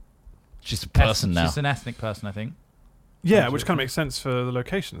 She's a person now. She's an ethnic person, I think. Yeah, which kind of makes sense for the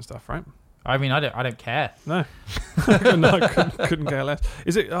location and stuff, right? I mean, I don't care. No, no, I couldn't care less.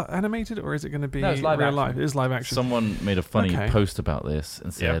 Is it animated or is it going to be No, it's live real action. life? It is live action. Someone made a funny Okay. post about this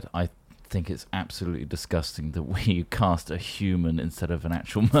and said, I think it's absolutely disgusting that we cast a human instead of an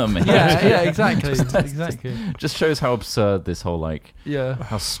actual mermaid. Yeah, exactly, exactly. Just shows how absurd this whole, like, Yeah.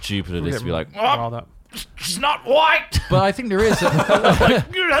 how stupid it We'll is get to be like, riled up. she's not white! But I think there is. No!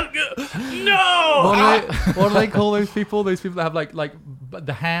 What do they call those people? Those people that have like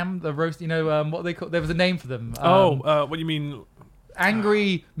the ham, the roast. What they call? There was a name for them. What do you mean?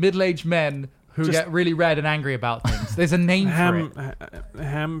 Angry middle-aged men who Just- get really red and angry about things. There's a name for it.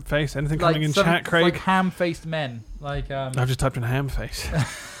 Ham face? Anything Like coming in some- chat, Craig? Like ham-faced men. Like I've just typed in ham face.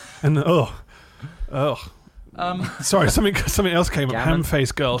 And sorry, something else came up. Gammon? Ham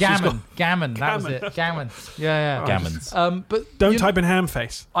face girl. She's gammon. That was it. Gammon. Yeah, yeah. Gammons. But Don't you type in ham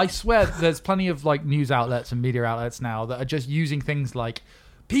face. I swear there's plenty of like news outlets and media outlets now that are just using things like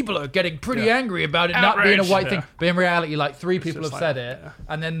people are getting pretty Yeah. angry about it not being a Outrage. white Yeah. thing. But in reality, like three people have just said like- it. yeah.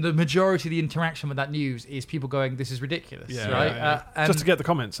 And then the majority of the interaction with that news is people going, this is ridiculous. Yeah, right? yeah. And Just to get the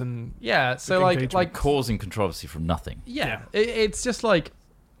comments and yeah, so the like engagement. Causing controversy from nothing. yeah, it's just like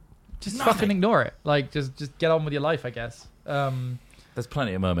just fucking ignore it. Like just get on with your life, I guess. There's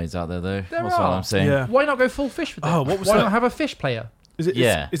plenty of mermaids out there, though. There That's all are. I'm saying. Yeah. Why not go full fish with it? Oh, what was Why that? not have a fish player? Is it?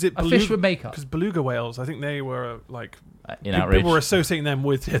 Yeah. Is it A fish with makeup. Because beluga whales, I think they were like In outrage. people were associating them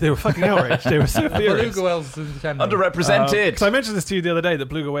with. They were fucking outraged. They were so furious. Beluga whales in Canada. Underrepresented. So I mentioned this to you the other day that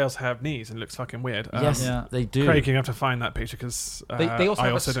beluga whales have knees and it looks fucking weird. Yes, Yeah. they do. Craig, you have to find that picture because They also I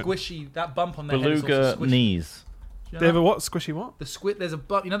have also a don't. squishy that bump on their head. is Beluga also squishy. knees. Do you know They have that? a what? Squishy what? The squid. There's a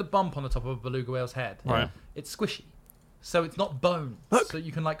bump. The bump on the top of a beluga whale's head. Right. It's squishy, so it's not bone. Look. So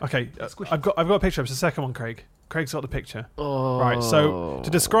you can like. Okay, It's squishy. I've got a picture. It's the second one, Craig. Craig's got the picture. Oh. Right. So to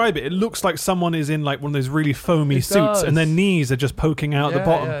describe it, it looks like someone is in like one of those really foamy It suits, does. and their knees are just poking out the Yeah,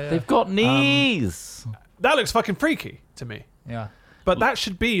 bottom. Yeah, yeah. They've got knees. That looks fucking freaky to me. yeah. But that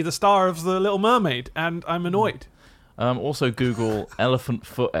should be the star of the Little Mermaid, and I'm annoyed. Also, Google elephant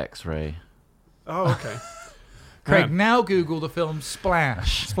foot X-ray. Oh, okay. Craig, Man. now Google the film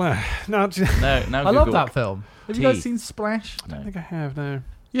Splash. Splash. No, No, now I Google love that film. Have you guys teeth. seen Splash? I don't think I have. No.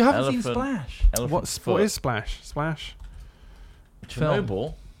 You haven't seen Elephant. Splash. elephant What foot. is Splash? Splash. film?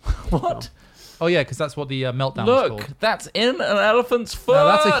 Chernobyl? What? Oh yeah, because that's what the meltdown was Look, called. that's in an elephant's foot.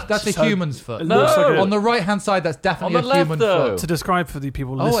 No, that's a So- human's foot. It No. looks like a- On the right hand side, that's definitely On the a human left, though. foot. To describe for the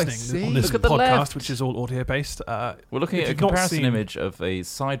people Oh, I listening see. on this Look at the podcast, left. which is all audio based, We're looking if at a you've not comparison seen- image of a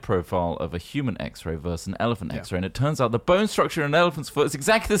side profile of a human X-ray versus an elephant Yeah. X-ray, and it turns out the bone structure in an elephant's foot is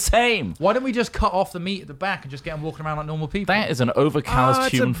exactly the same. Why don't we just cut off the meat at the back and just get them walking around like normal people? That is an overcalloused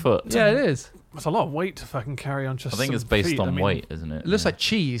it's human a- foot. yeah, it is. it's a lot of weight to fucking carry on just I think some it's based feet. on I mean, weight, isn't it? It looks Yeah. like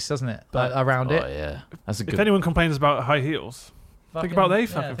cheese, doesn't it? But- Around Oh it. yeah, that's a If good. anyone complains about high heels, think about they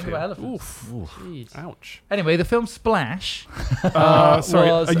fucking think feel. about elephants. Oof. Oof. Jeez. Ouch. Anyway, the film Splash. Sorry,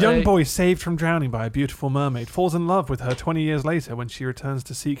 was a young a- boy saved from drowning by a beautiful mermaid falls in love with her 20 years later when she returns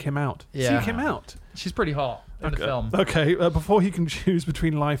to seek him out. Yeah. Seek him out. She's pretty hot in the film. Okay, before he can choose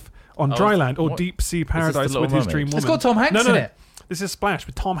between life on Oh, dry land or what- deep sea this paradise the with Little his Mermaid? dream woman. It's got Tom Hanks No, in no. it. This is Splash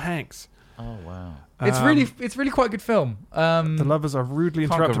with Tom Hanks. Oh wow. It's really quite a good film. The lovers are rudely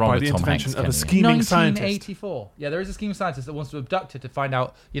Can't go interrupted wrong by with the Tom intervention Hanks, of a can you? scheming scientist. 1984. Yeah, there is a scheming scientist that wants to abduct her to find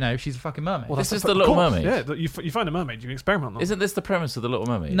out, she's a fucking mermaid. Well, This that's is The Little Mermaid. Yeah, you find a mermaid, you can experiment on them. Isn't this the premise of The Little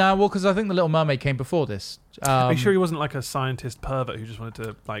Mermaid? No, well, because I think the Little Mermaid came before this. Are you sure he wasn't like a scientist pervert who just wanted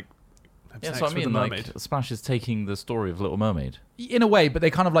to like have Yeah, sex that's what I with mean. a Like mermaid? Splash is taking the story of Little Mermaid. In a way, but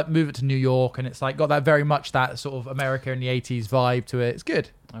they kind of like move it to New York, and it's like got that very much that sort of America in the 80s vibe to it. It's good.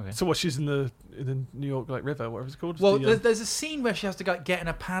 Okay. So what? She's in the New York like river, whatever it's called. Well, The, there's a scene where she has to get in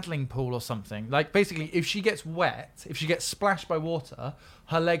a paddling pool or something. Like basically, if she gets wet, if she gets splashed by water,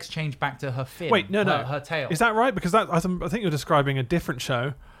 her legs change back to her fin. Wait, no, her tail. is that right? Because I think you're describing a different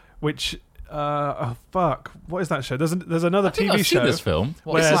show, which oh fuck, what is that show? There's another I think TV I've show seen this film.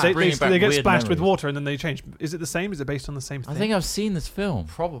 where This is they bringing back get weird splashed with memories. water and then they change. Is it the same? Is it based on the same thing? I think I've seen this film.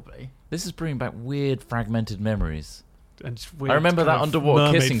 Probably. This is bringing back weird, fragmented memories. And just I remember weird that kind of underwater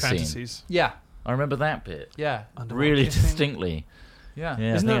mermaid kissing scene. fantasies. Yeah. I remember that bit Yeah. Underwater really kissing. distinctly. Yeah.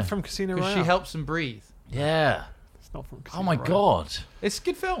 Yeah, Isn't I that think from Casino Because Royale? she helps them breathe. Yeah. It's not from Casino Oh my Royale. god. It's a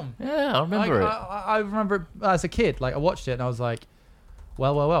good film. Yeah, I remember it. I remember it as a kid. Like I watched it and I was like,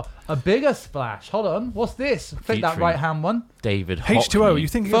 well. A bigger splash. Hold on. What's this? Click that Featuring right hand one. David H2O. Are Hockney. you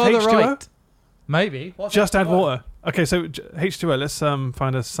thinking Further of H2O? right. Maybe. What's Just add H2O? water. Okay, so H2O. Let's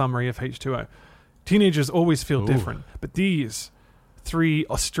find a summary of H2O. Teenagers always feel Ooh. different, but these 3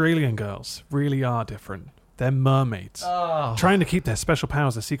 Australian girls really are different. They're mermaids. Oh. Trying to keep their special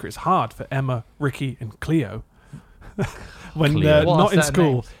powers a secret is hard for Emma, Ricky, and Cleo. When Cleo. they're What not a in set of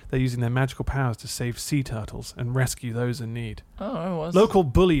school, names. they're using their magical powers to save sea turtles and rescue those in need. Oh, it was. Local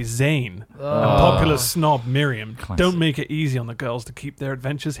bully Zane and Oh. popular snob Miriam Classic. don't make it easy on the girls to keep their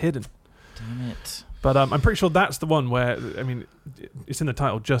adventures hidden. Damn it. But I'm pretty sure that's the one where, I mean, it's in the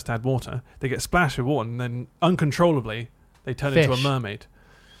title, Just Add Water. They get splashed with water and then uncontrollably they turn into a Fish. mermaid.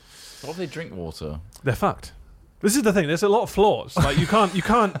 What if they drink water? They're fucked. This is the thing. There's a lot of flaws. Like you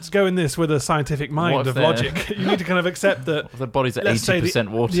can't go in this with a scientific mind What's of their- logic. You need to kind of accept that If their bodies are Let's say 80%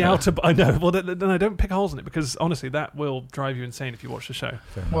 water. the outer. I know. Well, no, don't pick holes in it because honestly, that will drive you insane if you watch the show.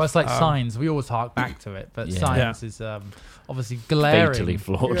 Well, it's like Um, Signs. We always hark back to it, but Yeah. Signs is obviously glaring, Fatally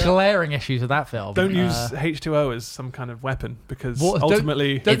flawed. glaring issues of that film. Don't use H2O as some kind of weapon because What- don't-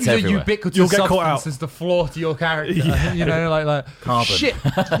 ultimately Don't It's use a everywhere. ubiquitous You'll get caught substance out. as the flaw to your character. Yeah. You know, like Carbon. shit.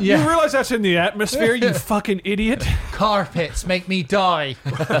 you Yeah, realise that's in the atmosphere. You fucking idiot. carpets make me die.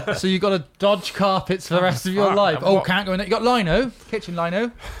 So you got to dodge carpets for the rest of your life. Oh, can't go in there. You got lino, kitchen lino.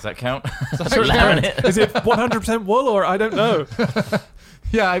 Does that count? Does For laminate. Is it 100% wool or I don't know?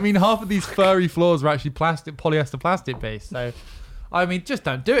 Yeah, I mean, half of these furry floors are actually polyester plastic based. So, I mean, just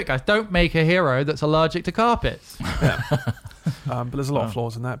don't do it, guys. Don't make a hero that's allergic to carpets. But there's a lot of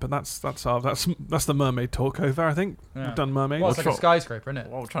flaws in that. But that's the mermaid talk over. I think Yeah. we've done mermaids. Well, it's like a tro- skyscraper, isn't it?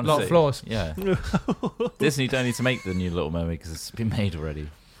 What we're trying A to lot say. of flaws. Yeah. Disney don't need to make the new Little Mermaid because it's been made already.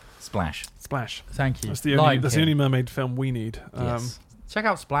 Splash. Splash. Thank you. That's the Lion only King. mermaid film we need. Yes. Check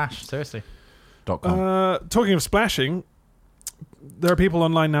out Splash, seriously. .com. Talking of splashing, there are people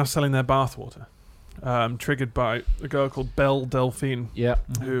online now selling their bathwater, triggered by a girl called Belle Delphine, Yeah.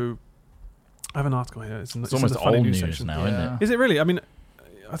 who I have an article here. It's It's in almost the funny old news news section. now, isn't Yeah. it? Is it really? I mean,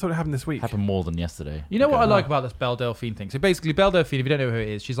 I thought it happened this week. Happened more than yesterday. You know what I Okay. like about this Belle Delphine thing? So basically, Belle Delphine, if you don't know who it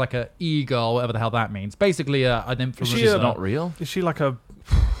is, she's like a e-girl, whatever the hell that means. Basically, an influencer. she It's a- not real. Is she like a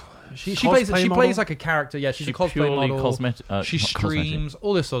She cosplay model? plays like a character. Yeah, she's a cosplay purely model. cosmetic. She not cosmetic. streams,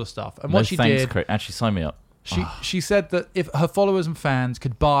 all this sort of stuff. And No what she thanks, did, Craig. Actually, sign me up. she said that if her followers and fans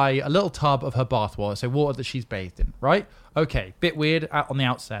could buy a little tub of her bathwater, so water that she's bathed in, right? Okay, bit weird on the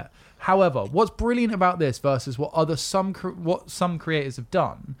outset. However, what's brilliant about this versus what some creators have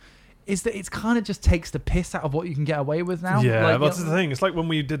done is that it's kind of just takes the piss out of what you can get away with now. yeah? Like, That's the thing. It's like when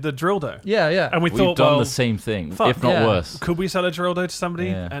we did the drill dough, Yeah, yeah. and we We've thought, done well, the same thing, fuck, if not yeah. worse. could we sell a drill dough to somebody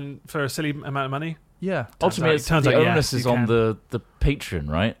Yeah. and for a silly amount of money? yeah. Ultimately, turns the out, yes, onus is you on can. the patron,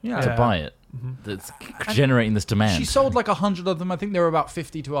 right? Yeah. To Yeah. buy it. That's generating this demand. She sold like 100 of them. I think they were about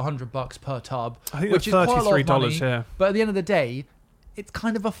 $50 to $100 per tub, I think which it's is quite a lot of $33. money. Yeah. But at the end of the day, it's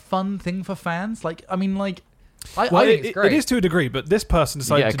kind of a fun thing for fans. Like, I mean, like, I Well, think it's great. it is to a degree, but this person get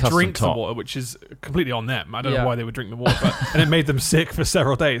decided a to custom drink the top. water, which is completely on them. I don't Yeah. know why they would drink the water, but, and it made them sick for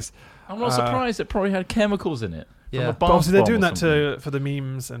several days. I'm not surprised. It probably had chemicals in it. Yeah. From a But But bath obviously, they're bomb doing or that something. for the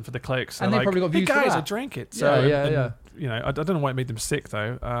memes and for the clicks. And They're they probably got hey views for guys, that." I drank it. Yeah, So, yeah, and, yeah. You know, I don't know why it made them sick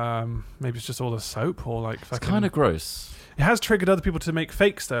though. Maybe it's just all the soap or like It's fucking. kind of gross. It has triggered other people to make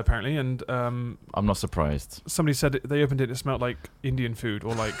fakes though, apparently. And I'm not surprised. somebody said they opened it and it smelled like Indian food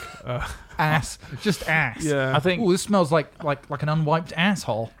or like. ass, just ass. Yeah. I think Oh, this smells like an unwiped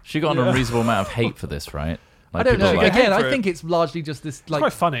asshole. she got an Yeah. unreasonable amount of hate for this, right? I Like, don't people know. are like, hate Again, for I it. think it's largely just this It's like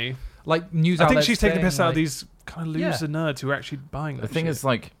quite funny. like news I think outlets she's taking the saying, piss out of like- these kind of loser nerds who are actually buying The that thing shit. is,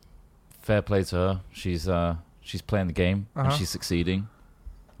 like, fair play to her. She's playing the game and Uh-huh. she's succeeding.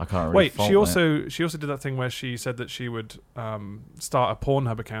 I can't really Wait, fault she that. also did that thing where she said that she would start a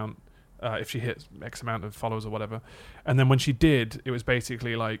Pornhub account if she hit X amount of followers or whatever, and then when she did, it was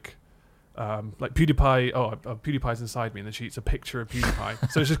basically like PewDiePie. Oh, PewDiePie's inside me, and then she eats a picture of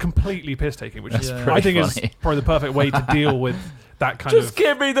PewDiePie. So it's just completely piss taking, which is That's I pretty think is funny. probably the perfect way to deal with that kind Just of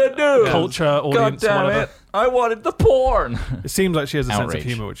give me the news. culture audience. God damn whatever. it! I wanted the porn. It seems like she has a sense Outrage. of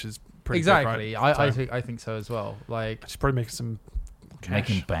humor, which is pretty Exactly. Good, right? I think so as well. Like, She's probably making some cash.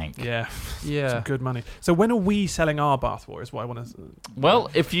 Making bank. Yeah, yeah. some good money. So when are we selling our bathwater? Is what I want to. Well,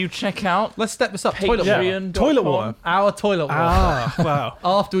 if you check out Let's step this up. Toilet water. Patreon.com, Toilet water. Our toilet water. Ah, wow.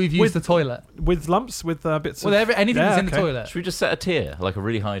 After we've used the toilet. With lumps, with bits Well, of... anything that's in the okay. toilet. should we just set a tier, like a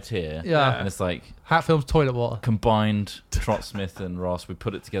really high tier? Yeah. And it's like Hat Films toilet water. combined Trot Smith and Ross. We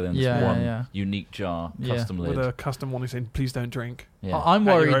put it together in this Yeah, one yeah. unique jar, Yeah. custom lid. With a custom warning saying, please don't drink. yeah. I'm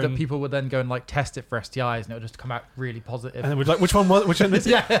At your worried own- that people would then go and like test it for STIs and it'll just come out really positive. And then we're like, which one is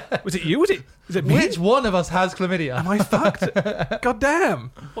it? Yeah. Was it you? Is it me? Which one of us has chlamydia? Am I fucked? God damn.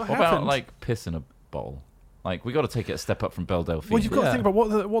 What What happened? about like piss in a bowl? Like we got to take it a step up from Belle Delphine. Well, you've got to Yeah. think about what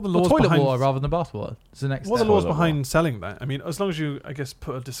the Well, laws toilet behind... water rather than bath water. It's the next What are step. the laws Toilet behind water. selling that? I mean, as long as you, I guess,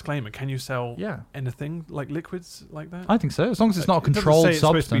 put a disclaimer, can you sell Yeah. anything like liquids like that? I think so. As long as it's not a It doesn't controlled say it's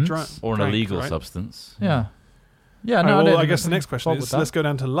supposed to be substance. or an drank, illegal right? substance. Yeah. Yeah, Alright, no, I well, don't I think guess the there's next question fault is, with that. let's go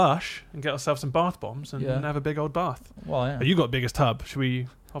down to Lush and get ourselves some bath bombs and Yeah. have a big old bath. Well, yeah. Oh, you got the biggest tub. Should we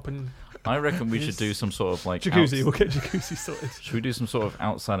hop in I reckon we should do some sort of like jacuzzi? outs- We'll get jacuzzi sorted. Should we do some sort of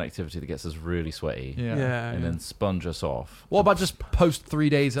outside activity that gets us really sweaty Yeah. and then sponge us off? What about just post 3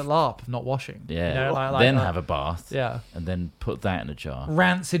 days at LARP, not washing? Yeah. You know, like then that. have a bath. Yeah. And then put that in a jar.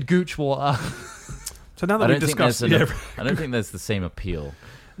 Rancid gooch water. So now I that we've don't think discussed, there's I don't think there's the same appeal.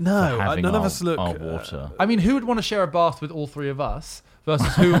 no, for having none of our- us look our water. I mean, who would want to share a bath with all three of us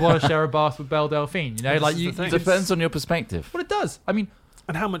versus who would want to share a bath with Belle Delphine? You know, This like is you. the thing. you Depends on your perspective. Well, it does. I mean,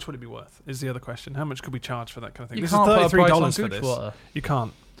 And how much would it be worth? Is the other question. How much could we charge for that kind of thing? you This can't is put a price on $33 for gooch this. water. You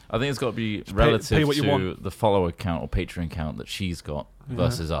can't. I think it's got to be pay relative what you to want. the follower count or Patreon count that she's got Yeah.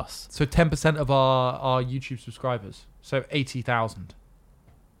 versus us. So 10% of our YouTube subscribers. So 80,000.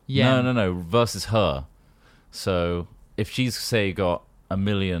 Yeah. No. Versus her. So if she's say got 1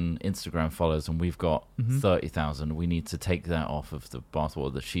 million Instagram followers and we've got Mhm. 30,000, we need to take that off of the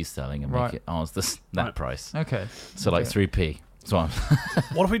bathwater that she's selling and Right. make it ours that Right. price. Okay. So like Okay. 3p. So I'm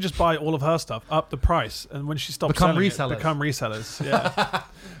What if we just buy all of her stuff, up the price, and when she stops Become selling resellers. it, become resellers? Yeah.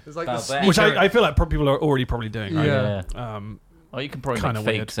 It's like Now the that- Which sneaker- I feel like people are already probably doing, right? Yeah. Oh, you can probably Kinda make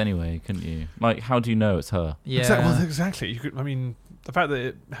weird. fakes anyway, couldn't you? Like, how do you know it's her? Yeah. Exactly. Well, exactly. You could. I mean, the fact that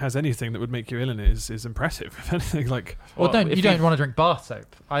it has anything that would make you ill in it is impressive. If anything, like Well, if you don't want to drink bath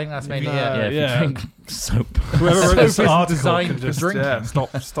soap. I think that's mainly No. it. Yeah, if yeah. you drink soap. whoever wrote Soap this isn't article designed can for just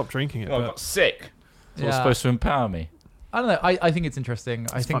drinking. stop drinking it. I but- got sick. It's all Yeah. supposed to empower me. I don't know. I think it's interesting.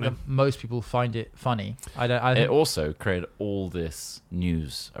 I It's think funny. that most people find it funny. I don't. I It think, also created all this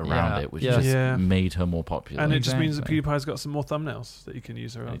news around Yeah. it, which Yeah. just Yeah. made her more popular. and it just means that Exactly. PewDiePie's got some more thumbnails that you can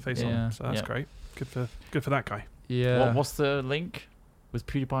use her face Yeah. on. So that's Yeah. great. Good for that guy. yeah. What's the link with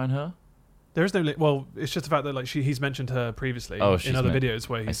PewDiePie and her? There is no well. It's just the fact that like he's mentioned her previously Oh, in she's other meant- videos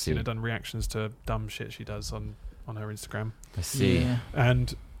where I he's see. done reactions to dumb shit she does on her Instagram, I see. Yeah.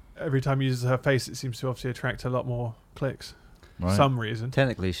 and every time he uses her face, it seems to obviously attract a lot more clicks. Right. Some reason.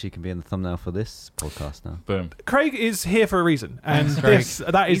 Technically, she can be in the thumbnail for this podcast now. Boom. Craig is here for a reason, and Thanks,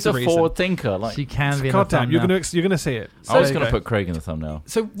 Craig. that is He's the a reason. forward thinker. Like She can be. in God the damn, you're thumbnail. gonna see it. I was There you going to go. put Craig in the thumbnail.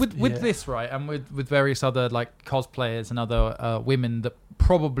 So with Yeah. this, right, and with various other like cosplayers and other women that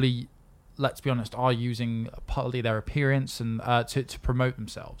probably, let's be honest, are using partly their appearance and to promote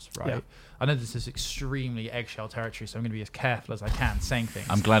themselves, right? Yeah. I know this is extremely eggshell territory, so I'm going to be as careful as I can saying things.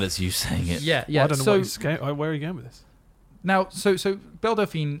 I'm glad it's you saying it. Yeah, Well, yeah. I don't know so what he's where are you going with this? now, so Belle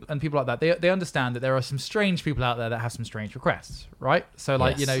Delphine and people like that, they understand that there are some strange people out there that have some strange requests, right? So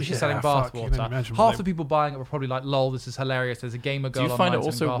like, Yes. she's Yeah, selling fuck, bath you can water. imagine what Half they- the people buying it were probably like, "Lol, this is hilarious." There's a gamer Do girl. you find it online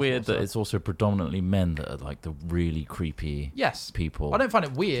also selling bath weird that water. it's also predominantly men that are like the really creepy Yes. people? I don't find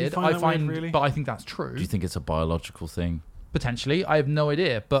it weird. find I that weird, find, really? but I think that's true. Do you think it's a biological thing? Potentially, I have no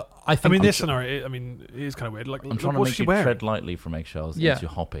idea, but I I think. mean, this scenario. I mean, it is kind of weird. Like, I'm trying to what's make she you wearing? tread lightly from eggshells Yeah. into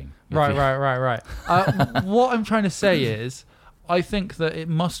hopping. Right. What I'm trying to say is, I think that it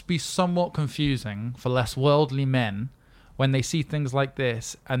must be somewhat confusing for less worldly men when they see things like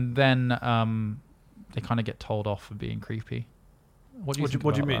this, and then they kind of get told off for being creepy. What do you think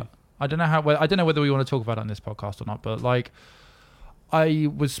what do you about mean? that? I don't know how. I don't know whether we want to talk about it on this podcast or not, but like. I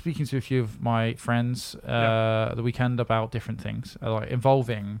was speaking to a few of my friends the weekend about different things, like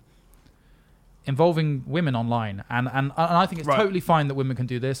involving involving women online, and I think it's Right. totally fine that women can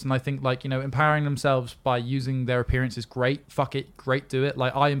do this, and I think like empowering themselves by using their appearance is great. Fuck it, great, do it.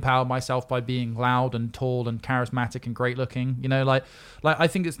 Like I empower myself by being loud and tall and charismatic and great looking. Like I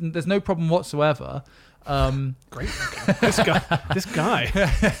think there's no problem whatsoever. Great. This guy.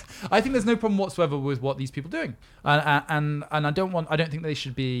 I think there's no problem whatsoever with what these people are doing, and I don't think they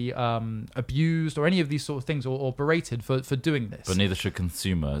should be abused or any of these sort of things or berated for doing this. But neither should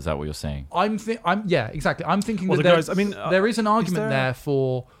consumer. Is that what you're saying? Yeah, exactly. I'm thinking Well, that the guys- I mean, there is an argument there- there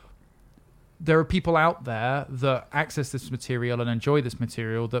for. There are people out there that access this material and enjoy this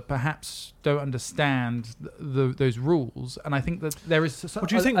material that perhaps don't understand those rules, and I think that there is What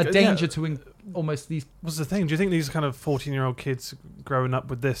do you think? a danger Yeah. to almost these. What's the thing? Do you think these kind of 14-year-old kids growing up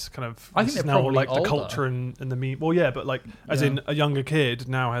with this kind of... I think this is they're now probably like the older. culture and the meme. Well, yeah, but like as Yeah. in a younger kid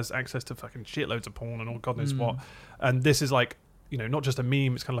now has access to fucking shitloads of porn and all God knows what. And this is like, not just a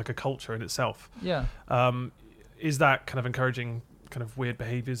meme, it's kind of like a culture in itself. Yeah. Is that kind of encouraging kind of weird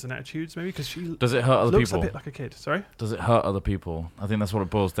behaviors and attitudes maybe? Because she Does it hurt other looks people? a bit like a kid. Sorry? Does it hurt other people? I think that's what it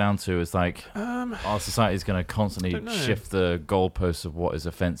boils down to. Is like our society is going to constantly don't know. shift the goalposts of what is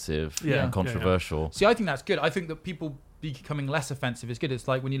offensive Yeah. and controversial. See, I think that's good. I think that people becoming less offensive is good. It's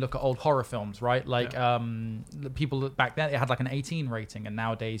like when you look at old horror films, right? Like the people that back then it had like an 18 rating, and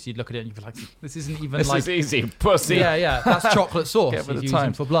nowadays you'd look at it and you'd be like, this isn't even This like is easy, pussy. yeah, that's chocolate sauce. Get with He's the using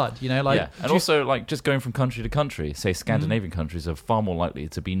time. for blood, like. Yeah, and also like just going from country to country. Say Scandinavian countries are far more likely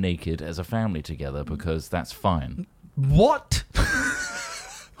to be naked as a family together because that's fine. What?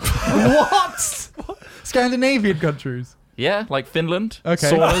 What? Scandinavian countries. Yeah, like Finland. Okay.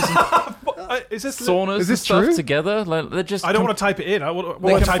 Saunas, Is this... saunas Is and this stuff true? together. Like they're just. I don't want to type it in. I want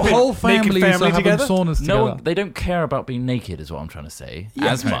Like to type in whole naked families family are having together. saunas together. No, they don't care about being naked, is what I'm trying to say.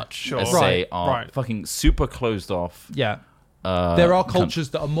 Yeah, as okay. much Sure. as Right. they are Right. fucking super closed off. Yeah. There are coun- cultures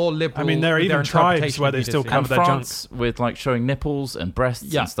that are more liberal. I mean, there are with their even tribes interpretation where of they still nudity. and cover their junk. France with like showing nipples and breasts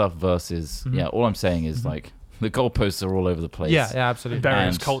Yeah. and stuff versus Mhm. all I'm saying is like the goalposts are all over the place. Yeah, absolutely.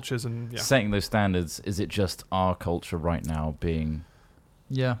 Various And cultures and... Yeah. Setting those standards, is it just our culture right now being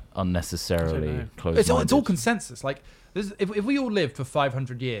Yeah. unnecessarily closed? It's all consensus. Like, if we all lived for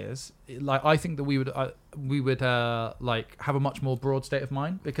 500 years, like I think that we would like have a much more broad state of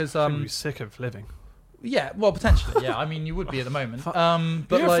mind because I think we'd be sick of living. yeah, well potentially yeah. I mean you would be at the moment. But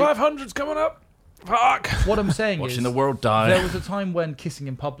like 500's coming up. Fuck. what I'm saying watching is the world die. there was a time when kissing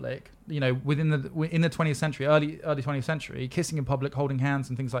in public, in the 20th century, early 20th century, kissing in public, holding hands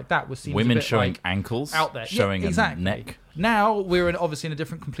and things like that was seen Women as a bit showing like, ankles, out there, showing yeah, exactly. a neck. Now we're obviously in a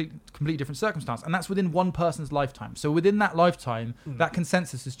completely different circumstance, and that's within one person's lifetime. So within that lifetime, that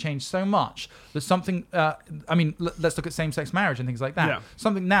consensus has changed so much that something. Let's look at same-sex marriage and things like that. Yeah.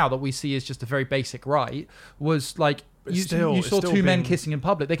 Something now that we see as just a very basic right was like It's you still saw two men being- kissing in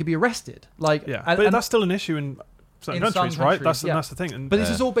public; they could be arrested. Like, Yeah, and- but and- that's still an issue in certain In some countries, right? countries, yeah. That's the thing. And But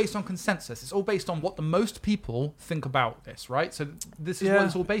this is all based on consensus. It's all based on what the most people think about this, right? So this is what Yeah.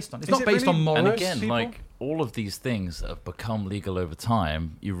 it's all based on. It's Is not it based really? on morals. And again, people? like all of these things that have become legal over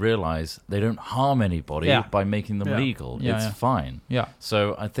time, you realize they don't harm anybody Yeah. by making them Yeah. legal. Yeah, It's yeah. fine. Yeah.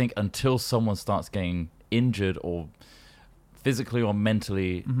 So I think until someone starts getting injured or physically or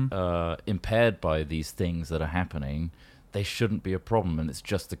mentally impaired by these things that are happening, they shouldn't be a problem. And it's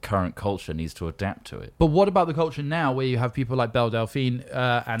just the current culture needs to adapt to it. But what about the culture now where you have people like Belle Delphine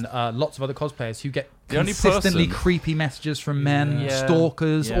and lots of other cosplayers who get The only consistently person- creepy messages from men, Yeah.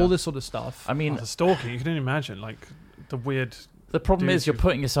 stalkers, Yeah. all this sort of stuff? I mean, the stalking. You can imagine like the weird. the problem dudes is you're who-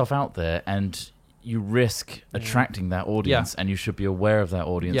 putting yourself out there and you risk attracting that audience, and you should be aware of that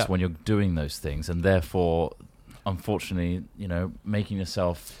audience Yeah. when you're doing those things, and therefore, unfortunately, making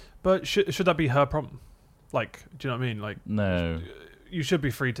yourself But should that be her problem? Like, do you know what I mean? Like, no you should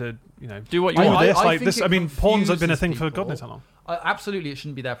be free to do what you do want. this. I like think this. it I mean, porn's been a confuses thing for people. God knows how long. Absolutely, it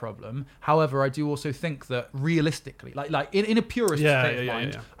shouldn't be their problem. However, I do also think that realistically, like in a purist Yeah, state of yeah,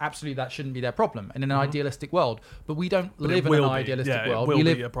 mind, yeah. absolutely that shouldn't be their problem. And in an idealistic world, but we don't But it live in an will be. idealistic Yeah, it world. will we be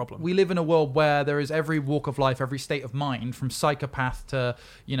live a problem. We live in a world where there is every walk of life, every state of mind, from psychopath to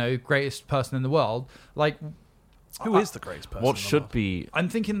greatest person in the world. Like, Who is the greatest person? What in the should world? be I'm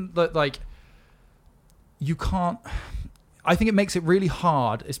thinking that like you can't. I think it makes it really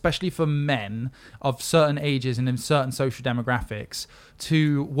hard, especially for men of certain ages and in certain social demographics,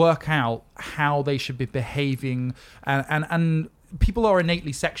 to work out how they should be behaving and people are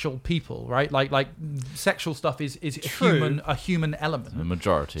innately sexual people, right? Like sexual stuff is True. a human element. The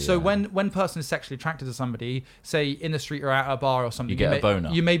majority. So yeah. when a person is sexually attracted to somebody, say in the street or at a bar or something, You get a boner.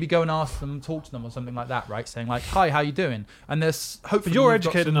 You maybe go and ask them, talk to them or something like that, right? Saying like, "Hi, how you doing?" And there's hopefully But you're you've got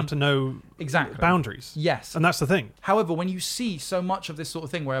educated some- enough to know exactly boundaries. Yes. And that's the thing. However, when you see so much of this sort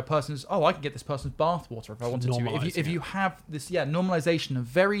of thing where a person's, oh, I can get this person's bathwater if I wanted to. Normalising If you have this, normalization of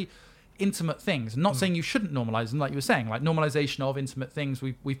very intimate things. I'm not saying you shouldn't normalize them, like you were saying, like normalization of intimate things.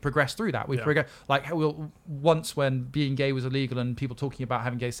 We've progressed through that. We've progressed. Like once when being gay was illegal and people talking about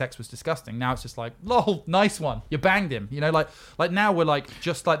having gay sex was disgusting. Now it's just like, lol, nice one, you banged him. You know, like now we're like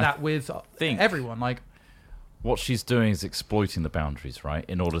just like that with everyone. Like. What she's doing is exploiting the boundaries, right?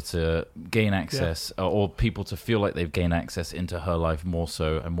 In order to gain access or people to feel like they've gained access into her life more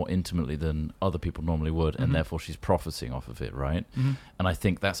so and more intimately than other people normally would. And therefore she's profiting off of it, right? And I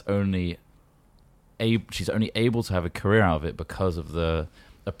think that's she's only able to have a career out of it because of the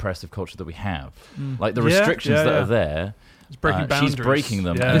oppressive culture that we have. Like the restrictions that are there, It's breaking boundaries. she's breaking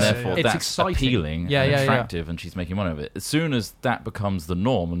them, Yeah, and yeah, therefore yeah. that's It's exciting. appealing Yeah, and yeah, yeah. attractive, and she's making money of it. As soon as that becomes the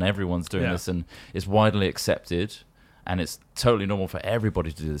norm and everyone's doing this and is widely accepted, and it's totally normal for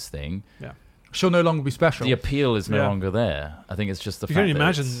everybody to do this thing, She'll no longer be special. the appeal is no Yeah. longer there. I think it's just the You fact can only that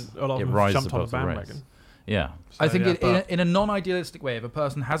imagine it's- a lot it of them rises jumped on the above the rest. bandwagon. Yeah. I think So, in a non-idealistic way, if a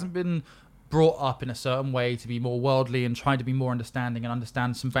person hasn't been brought up in a certain way to be more worldly and trying to be more understanding and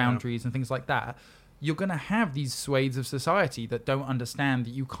understand some boundaries and things like that, you're going to have these swathes of society that don't understand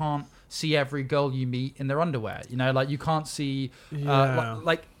that you can't see every girl you meet in their underwear. You know, like you can't see,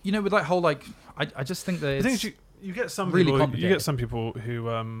 like you know, with that whole like, I just think that The thing it's is, you get some really people. You complicated. get some people who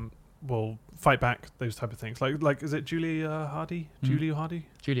will fight back those type of things. Like is it Julia Hardy? Julia Hardy?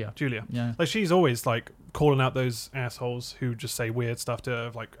 Julia. Julia. Yeah. Like she's always like calling out those assholes who just say weird stuff to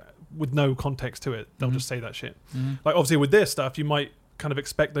her, like with no context to it. They'll just say that shit. Like obviously with this stuff, you might kind of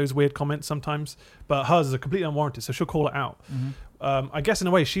expect those weird comments sometimes, but hers are completely unwarranted, so she'll call it out. I guess in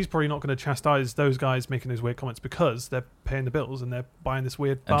a way she's probably not going to chastise those guys making those weird comments because they're paying the bills and they're buying this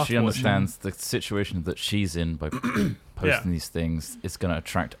weird And she bathwater. understands the situation that she's in by posting these things. It's going to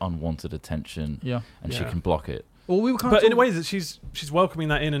attract unwanted attention, and she can block it. Well, we were kind But of in a way that she's welcoming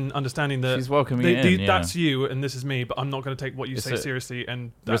that in and understanding that She's welcoming it in, that's you and this is me, but I'm not going to take what you It's say a seriously.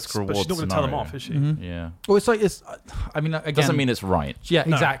 And that's, but risk-reward she's not going to tell them scenario. off, is she? Yeah. Well, it's like it's. I mean, again, Doesn't mean it's right. Yeah,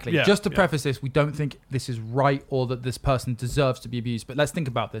 No, exactly. yeah, Just to yeah. preface this, we don't think this is right or that this person deserves to be abused. But let's think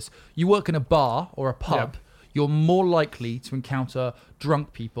about this. You work in a bar or a pub, you're more likely to encounter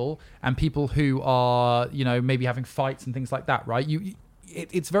drunk people and people who are, you know, maybe having fights and things like that, right?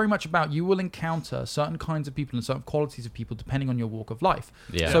 It's very much about you will encounter certain kinds of people and certain qualities of people depending on your walk of life.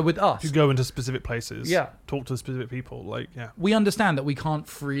 Yeah. So with us, If you go into specific places, Yeah. talk to specific people, like, we understand that we can't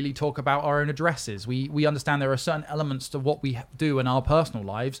freely talk about our own addresses. We understand there are certain elements to what we do in our personal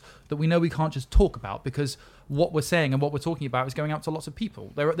lives that we know we can't just talk about because what we're saying and what we're talking about is going out to lots of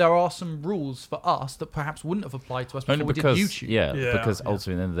people. There are some rules for us that perhaps wouldn't have applied to us before Only we did because, YouTube. Yeah, because yeah.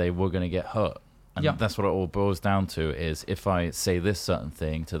 ultimately then they were going to get hurt. And Yeah. that's what it all boils down to is if I say this certain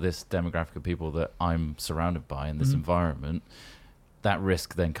thing to this demographic of people that I'm surrounded by in this environment, that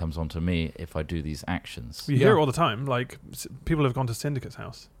risk then comes onto me if I do these actions. you hear it all the time. Like people have gone to Syndicate's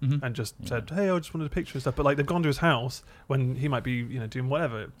house and just said, "Hey, I just wanted a picture and stuff." But like they've gone to his house when he might be, you know, doing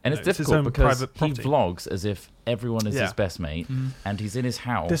whatever. And you it's know, his difficult own because private he property. vlogs as if everyone is Yeah. his best mate, and he's in his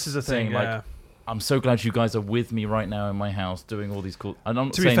house. This is a saying thing. like, Yeah. I'm so glad you guys are with me right now in my house doing all these cool. And I'm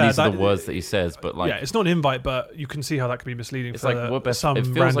not To be saying fair, these are that- the words that he says, but like, yeah, it's not an invite, but you can see how that could be misleading it's for like we're best. some It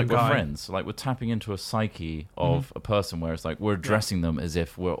feels random like we're guy. friends. Like we're tapping into a psyche of a person where it's like we're addressing them as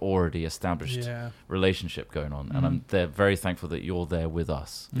if we're already established Yeah, relationship going on, and they're very thankful that you're there with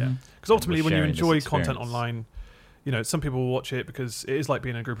us. yeah. Because ultimately, we're when you sharing this enjoy content experience. online, you know, some people will watch it because it is like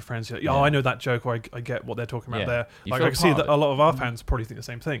being in a group of friends. You're like, oh, Yeah. I know that joke, or I get what they're talking about Yeah. there. You Like feel I can see part that of a lot of our fans probably think the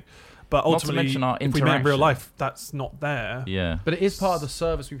same thing. But Not to ultimately, mention our if we met in real interaction. life, that's not there. Yeah, But it is part of the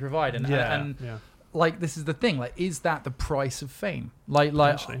service we provide. And yeah. like this is the thing, like is that the price of fame? Like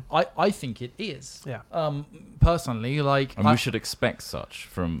Potentially. I think it is. Yeah. Personally, like and we should expect such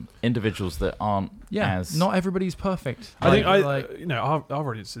from individuals that aren't as. not everybody's perfect. I think Like, you know, our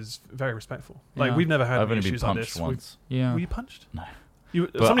audience is very respectful. Like Yeah. we've never had I've any only been issues like punched this. once. yeah. Were you punched? No.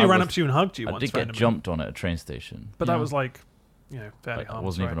 Somebody I ran was- up to you and hugged you I once. did get randomly. jumped on at a train station. But Yeah. that was like, you know, fairly Like, I harmless.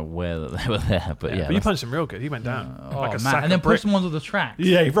 wasn't even aware that they were there, but yeah. but you punched him real good. He went down Oh like a man, sack and then of brick. pushed them onto the tracks.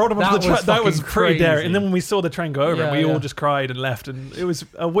 Yeah, he rolled him onto That the track. was That was fucking pretty daring. crazy. And then when we saw the train go over, Yeah, we all yeah. just cried and left, and it was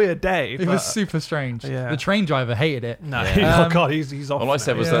a weird day. It was super strange. Yeah. The train driver hated it. No, Yeah. oh god, he's off. All I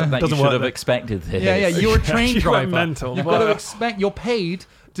said now. was Yeah. that you Doesn't should work have there. expected this. Yeah, you're a train You went driver. mental. You've got to expect. You're paid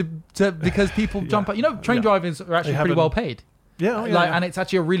to because people jump. Out. You know, train Yeah. drivers are actually They pretty haven't- well paid. Yeah, And it's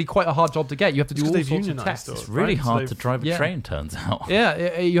actually quite a hard job to get. You have to do all they've sorts of unionised tests. or- It's really Right, so hard they've- to drive a Yeah. train, turns out.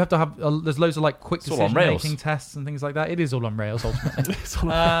 Yeah, you have to have. There's loads of quick It's all on rails. decision-making tests and things like that. It is all on rails ultimately. It's on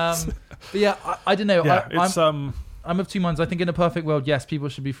rails. But yeah, I don't know. Yeah, I'm of two minds. I think in a perfect world, yes, people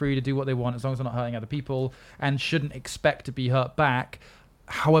should be free to do what they want as long as they're not hurting other people and shouldn't expect to be hurt back.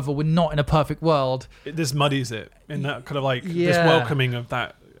 However, we're not in a perfect world. this muddies it in that kind of this Yeah. welcoming of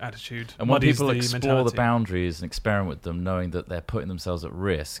that attitude. And when muddies people the explore mentality. the boundaries and experiment with them, knowing that they're putting themselves at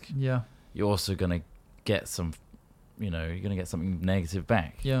risk, Yeah, you're also going to get some, you're going to get something negative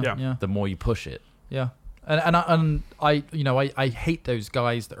back. yeah, Yeah. yeah. The more you push it. Yeah, and I hate those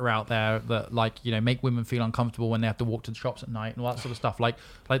guys that are out there that make women feel uncomfortable when they have to walk to the shops at night and all that sort of stuff. Like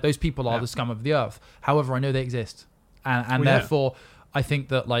those people are the scum of the earth. However, I know they exist, and therefore I think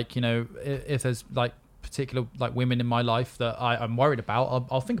that if there's particular women in my life that I'm worried about,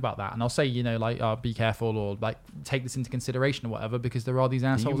 I'll think about that and I'll say be careful or take this into consideration or whatever, because there are these Are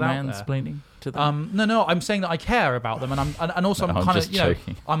you assholes out there. mansplaining to them? No, I'm saying that I care about them, and also No, I'm I'm kind of just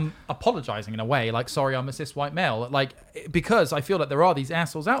joking. I'm apologizing in a way, sorry, I'm a cis white male, because I feel that there are these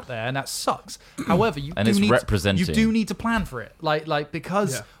assholes out there, and that sucks. However, And it's representing. you do need to plan for it,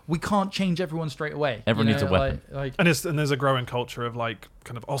 because Yeah. we can't change everyone straight away. Everyone needs a weapon. And there's a growing culture of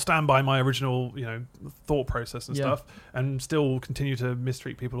I'll stand by my original thought process and Yeah. stuff, and still continue to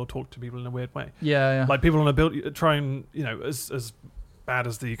mistreat people or talk to people in a weird way. Yeah. People on a build try and as bad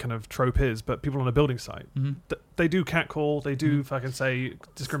as the kind of trope is, but people on a building site, Mhm. they do catcall, they do fucking say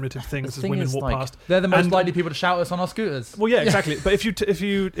discriminative things as thing women is, walk past. They're the most And- likely people to shout at us on our scooters. Well, yeah, exactly. But if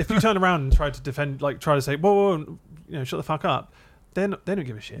you turn around and try to defend, try to say, whoa, shut the fuck up, they don't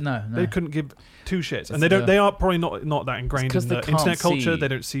give a shit. No. They couldn't give two shits, and It's they don't. the- They are probably not that ingrained 'cause in they the can't internet culture. see- They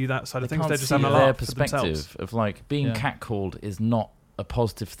don't see that side of They things. can't They're just see having a their laugh for themselves. perspective of being Yeah. catcalled is not a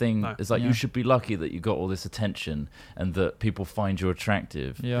positive thing. No. It's Yeah. you should be lucky that you got all this attention and that people find you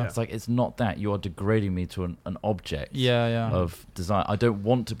attractive. Yeah. It's it's not that. You are degrading me to an object Yeah. of desire. I don't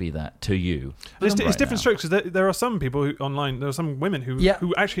want to be that to you. It's Right different now. strokes, because there are some people online. There are some women who Yeah.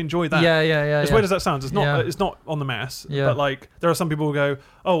 who actually enjoy that. Yeah. As weird as that sounds, it's not. Yeah. It's not on the mass. Yeah. But there are some people who go,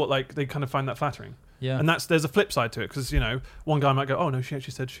 oh, they kind of find that flattering. Yeah. And there's a flip side to it, because one guy might go, oh no, she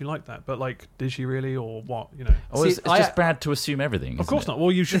actually said she liked that, but did she really, or what? Oh, See, it's just bad to assume everything. Of course not.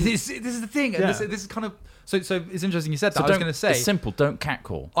 Well, you should. this is the thing. And Yeah. this is kind of so it's interesting you said that. So I was going to say it's simple. Don't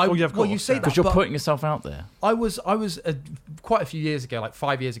catcall Oh, yeah, of well, you course, say yeah. that because you're but putting yourself out there. I was quite a few years ago,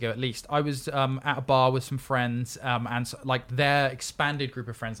 5 years ago at least. I was at a bar with some friends, and their expanded group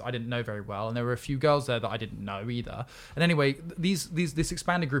of friends that I didn't know very well, and there were a few girls there that I didn't know either. And anyway, this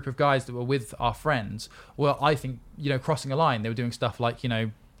expanded group of guys that were with our friends were, I think, crossing a line. They were doing stuff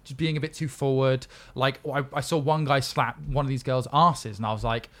just being a bit too forward. I saw one guy slap one of these girls' asses, and I was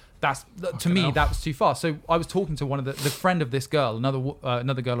like, to me, hell. that was too far. So I was talking to one of the friend of this girl,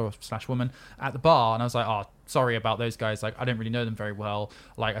 another girl or / woman at the bar, and I was like, oh, sorry about those guys. I don't really know them very well.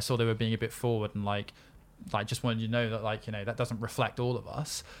 I saw they were being a bit forward, and just wanted you to know that that doesn't reflect all of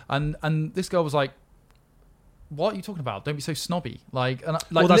us. And this girl was like, what are you talking about? Don't be so snobby. Well,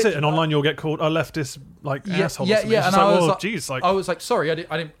 that's it. And online, you'll get called a leftist asshole. or something. It's And just I was well, geez, I was like, sorry,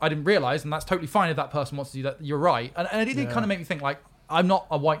 I didn't realize, and that's totally fine if that person wants to do that. You're right, and it did kind of make me think I'm not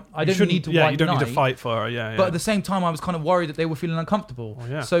a white. I don't need to. Yeah, white you don't need to knight, fight for her. Yeah. But at the same time, I was kind of worried that they were feeling uncomfortable. Oh,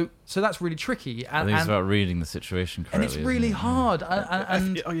 yeah. So that's really tricky, I and think it's about reading the situation correctly. and it's really isn't it? hard.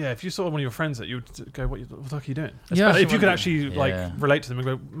 And if you saw one of your friends that you would go, what the fuck are you doing? Yeah. Especially if you could when- actually Yeah. relate to them and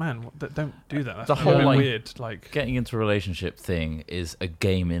go, man, don't do that. That's The a whole, bit like, weird. Getting into a relationship thing is a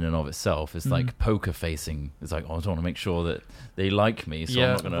game in and of itself. It's like poker facing. It's I just want to make sure that they like me, so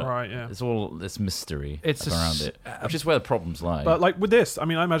I'm not gonna. Right, yeah. It's all this mystery It's around it, which is where the problems lie. But with this, I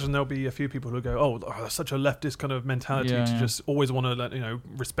mean, I imagine there'll be a few people who go, oh, that's such a leftist kind of mentality Yeah, to yeah. just always want to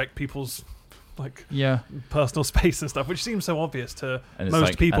respect people's yeah, personal space and stuff, which seems so obvious to And it's most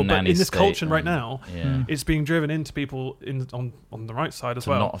like a people. But in nanny this state culture right and- now, yeah, it's being driven into people on the right side as to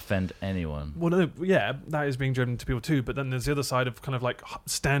well. not offend anyone. Well, no, yeah, that is being driven to people too. But then there's the other side of kind of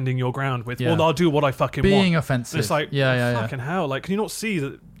standing your ground with, Yeah. well, I'll do what I fucking being want. offensive. And it's like, yeah. fucking hell. Can you not see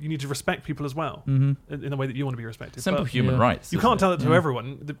that you need to respect people as well Mm-hmm. in the way that you want to be respected? Simple But human Yeah. rights. you isn't can't it? tell that to Yeah.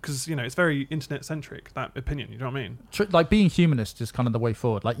 everyone because it's very internet centric, that opinion. You know what I mean? Being humanist is kind of the way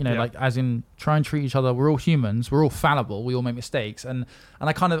forward. Yeah. As in try and treat each other. We're all humans. We're all fallible. We all make mistakes. And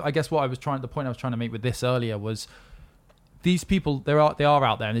I guess the point I was trying to make with this earlier was these people, they are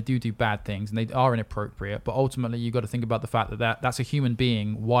out there and they do bad things and they are inappropriate. But ultimately, you got to think about the fact that that's a human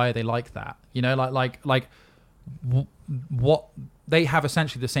being. Why are they like that? What they have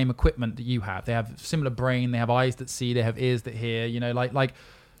essentially the same equipment that you have. They have similar brain. They have eyes that see. They have ears that hear.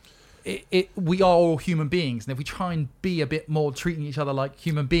 we are all human beings, and if we try and be a bit more treating each other like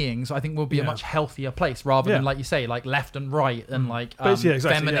human beings, I think we'll be a much healthier place rather than, like you say, like left and right and like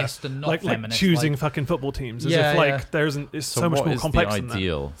feminist and not feminist. Like choosing fucking football teams as if like there isn't. It's so much more complex than that. What is the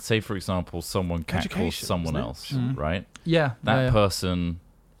ideal? Say, for example, someone catcalls someone else, right? Yeah. That person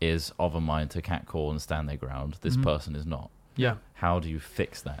is of a mind to catcall and stand their ground. This person is not. Yeah. How do you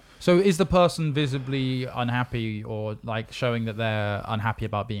fix that? So is the person visibly unhappy or like showing that they're unhappy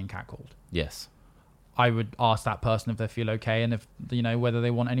about being catcalled? Yes. I would ask that person if they feel okay and if, you know, whether they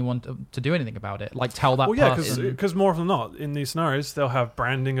want anyone to do anything about it. Like tell that person. Because more often than not, in these scenarios, they'll have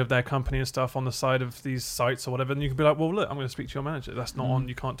branding of their company and stuff on the side of these sites or whatever. And you can be like, well, look, I'm going to speak to your manager. That's not on.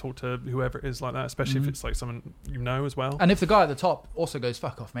 You can't talk to whoever it is like that, especially if it's like someone you know as well. And if the guy at the top also goes,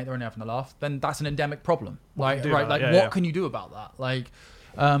 fuck off, mate, they're only having a laugh, then that's an endemic problem. What can you do about that? Like,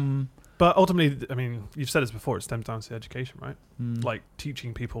 but ultimately, I mean, you've said this before, it stems down to education, right? Like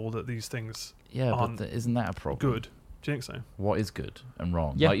teaching people that these things aren't isn't that a problem? Good. Do you think so? What is good and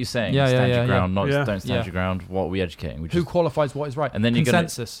wrong? Yeah. Like you're saying, stand your ground, don't stand your ground. What are we educating? Who qualifies what is right? And then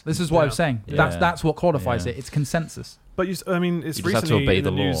consensus. This is what I'm saying. Yeah. That's what qualifies it. It's consensus. But it's you just have to obey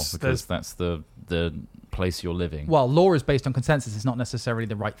the law because that's the place you're living. Well, law is based on consensus. It's not necessarily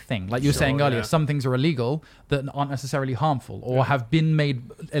the right thing. Like you were saying earlier, some things are illegal that aren't necessarily harmful or have been made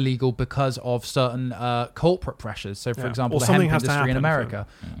illegal because of certain corporate pressures. So, for example, the hemp industry in America,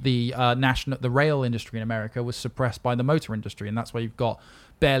 the rail industry in America was suppressed by the motor industry, and that's why you've got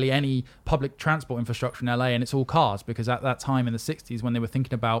barely any public transport infrastructure in LA, and it's all cars, because at that time in the 60s when they were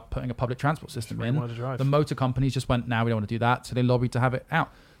thinking about putting a public transport system in, the motor companies just went, now we don't want to do that, so they lobbied to have it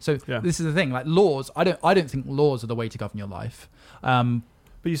out. So this is the thing, like laws, I don't think laws are the way to govern your life. But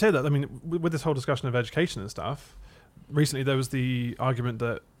you say that, I mean, with this whole discussion of education and stuff, recently there was the argument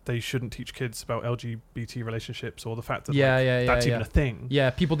that they shouldn't teach kids about LGBT relationships or the fact that that's even a thing. Yeah,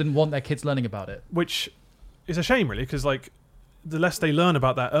 people didn't want their kids learning about it. Which is a shame, really, because like the less they learn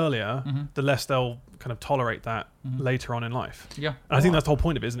about that earlier, the less they'll kind of tolerate that later on in life. Yeah. And I think that's the whole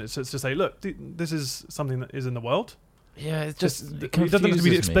point of it, isn't it? So it's to say, look, this is something that is in the world. Yeah, it doesn't have to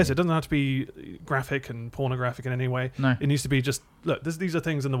be explicit. It doesn't have to be graphic and pornographic in any way. No. It needs to be just, look, these are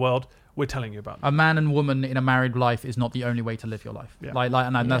things in the world we're telling you about. A man and woman in a married life is not the only way to live your life. Yeah.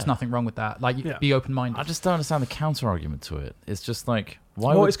 And there's nothing wrong with that. Like, be open-minded. I just don't understand the counter-argument to it. It's just like,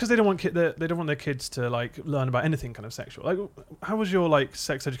 why? Well, it's because they don't want their kids to like learn about anything kind of sexual. Like, how was your like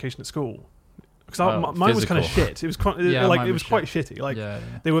sex education at school? Because mine was kind of shit. It was quite quite shitty. Like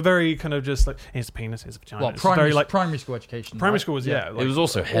they were very kind of just like, here's a penis, here's a vagina. Well, primary school education. Primary school was like, it was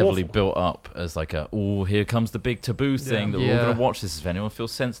also heavily built up as like here comes the big taboo thing that we're all going to watch this. If anyone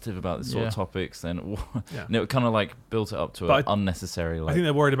feels sensitive about this sort of topics, then and it kind of like built it up to an unnecessary. Like, I think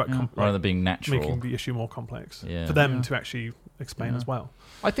they're worried about rather than being natural, making the issue more complex for them to actually explain as well.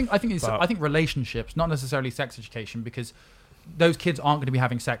 I think relationships, not necessarily sex education, because those kids aren't going to be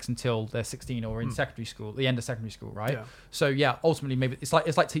having sex until they're 16 or in secondary school, the end of secondary school, right? Yeah. So ultimately, maybe it's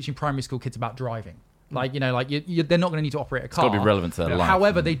like teaching primary school kids about driving. Like, they're not going to need to operate a car. It's got to be relevant to their life.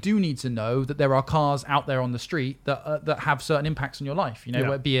 However, they do need to know that there are cars out there on the street that have certain impacts on your life.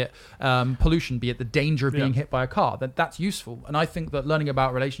 Be it pollution, be it the danger of being hit by a car. That's useful. And I think that learning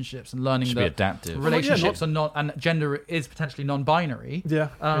about relationships and learning that adaptive. Relationships are not, and gender is potentially non-binary.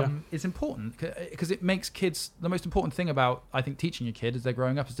 Is important because it makes kids. The most important thing about, I think, teaching your kid as they're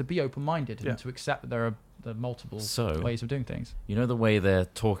growing up is to be open-minded and to accept that there are the multiple ways of doing things. You know the way they're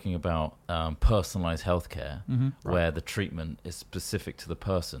talking about personalized healthcare, where the treatment is specific to the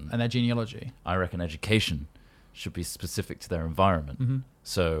person and their genealogy. I reckon education should be specific to their environment.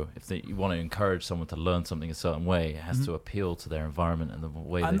 So if you want to encourage someone to learn something a certain way, it has to appeal to their environment and the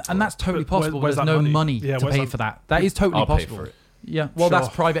way. And that's totally possible. There's no money to pay for that. That is totally possible. Pay for it. Yeah, well, that's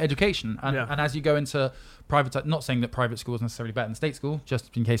private education, and as you go into private, not saying that private school is necessarily better than state school, just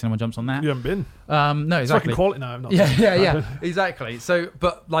in case anyone jumps on that. You haven't been. No, exactly. So I can call it now. I'm not. Yeah, exactly. So,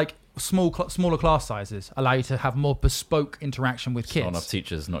 but like smaller class sizes allow you to have more bespoke interaction with kids. Not enough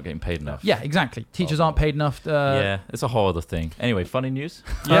teachers not getting paid enough. Yeah, exactly. Teachers aren't paid enough. It's a whole other thing. Anyway, funny news.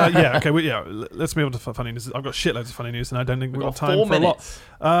 Okay. Let's move on to funny news. I've got shitloads of funny news, and I don't think we've got time for a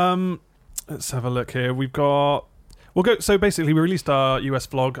lot. Let's have a look here. We've got. We'll go. So basically, we released our US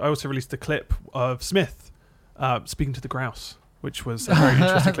vlog. I also released a clip of Smith speaking to the grouse, which was a very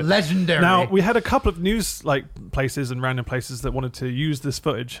interesting clip. Legendary. Now, we had a couple of news places and random places that wanted to use this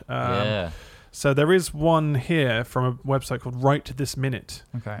footage. So there is one here from a website called Right This Minute,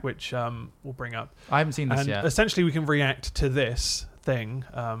 which we'll bring up. I haven't seen this yet. Essentially, we can react to this. thing.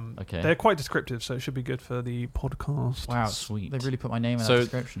 Okay. They're quite descriptive, so it should be good for the podcast. Wow, Sweet. They really put my name in So, that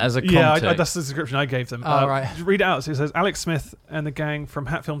description. as a Yeah, context, that's the description I gave them. Oh, right. Read it out. So it says Alex Smith and the gang from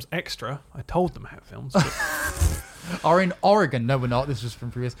Hat Films Extra. I told them Hat Films. but- are in Oregon. No, we're not. This was from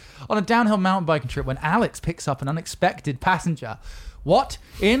previous. On a downhill mountain biking trip when Alex picks up an unexpected passenger. What?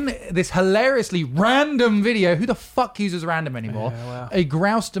 In this hilariously random video, who the fuck uses random anymore? Yeah, wow. A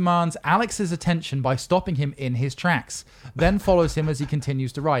grouse demands Alex's attention by stopping him in his tracks, then follows him as he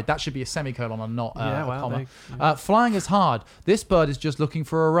continues to ride. That should be a semicolon and not Yeah, a wow, comma. Flying is hard. This bird is just looking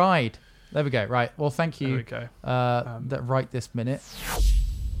for a ride. There we go. Right. Well, thank There we you. go. Right this minute.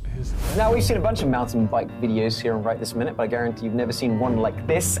 Now, we've seen a bunch of mountain bike videos here on Right This Minute, but I guarantee you've never seen one like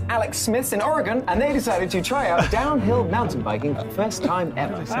this. Alex Smith's in Oregon, and they decided to try out downhill mountain biking for the first time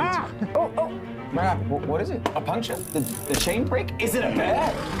ever. What happened? What is it? A puncture? The chain break? Is it a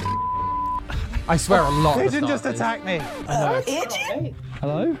bear? I swear a lot. Pigeon just attacked me. Pigeon?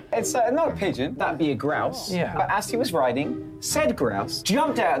 Hello? It's not a pigeon. That'd be a grouse. Yeah. But as he was riding, said grouse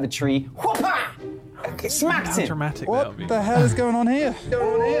jumped out of the tree, whoopah! Smacked How him. dramatic that would What be. the hell is going on here?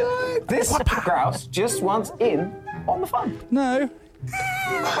 This grouse just wants in on the fun. No.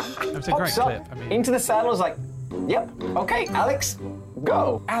 That's a great Pops up clip. I mean, into the saddle, is like, yep, okay, Alex,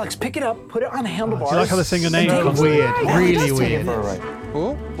 go. Alex, pick it up, put it on the handlebars. do you like how they sing your name? Weird. Really Just take it weird. for a ride.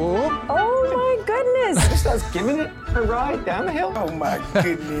 Oh, oh. Oh my goodness! Just starts giving it a ride down the hill. Oh my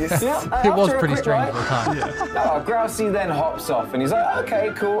goodness. Yeah, It was after a pretty quick strange ride, at the time. Oh, Grousey then hops off and he's like,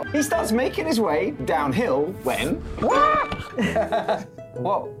 okay, cool. He starts making his way downhill when...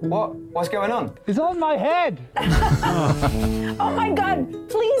 What's going on? It's on my head. Oh my god!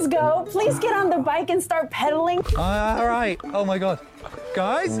 Please go! Please get on the bike and start pedaling. All right. Oh my God.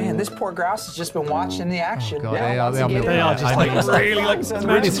 Guys? Man, this poor grouse has just been watching the action. God, Yeah, they are once again, They are just I like know. really like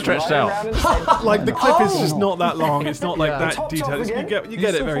really stretched out. like the clip is just not that long. It's not like Yeah. that Tops detailed. off You again. get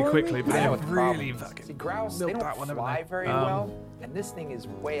it still very following quickly, me? but I they know have what the really problem is. fucking See, grouse, they milked don't that one, haven't fly they? very well, and this thing is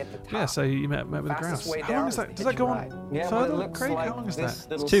way at the top. Yeah, so you met with a Fastest grouse. way How down long is is that? the Does that go on hitch Yeah, further? well, it looks Craig, like how long is this that?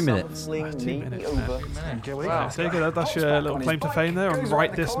 little 2 minutes. sling 2 maybe minutes, over. Wow. So there you go. That's your little claim to fame there on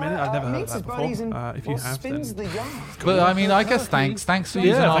Right This Minute. I've never heard of that before. If you have, then But I mean, I guess thanks for Yeah,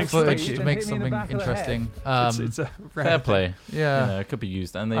 using our thanks, footage thank you. to make Hit me in the something back of the head. interesting. it's a fair play. Yeah. You know, it could be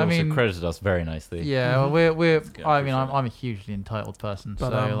used, and they I also mean- credited us very nicely. Yeah, well, we're. good, I mean, appreciate I'm a hugely entitled person, But,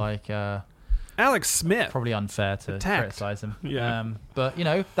 so like, Alex Smith. probably unfair to Attacked. criticize him. Yeah. But you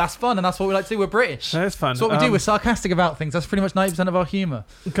know, that's fun, and that's what we like to do. We're British. That's fun. That's what we do. We're sarcastic about things. That's pretty much 90% of our humour.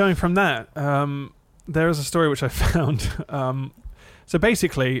 Going from that, there is a story which I found. So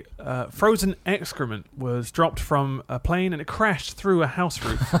basically, frozen excrement was dropped from a plane and it crashed through a house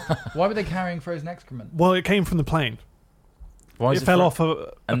roof. Why were they carrying frozen excrement? Well, it came from the plane. Why It is fell fro- off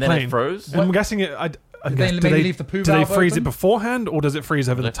a and then plane. it froze. And I'm guessing it. Did they maybe leave the poo Do they valve freeze open? it beforehand, or does it freeze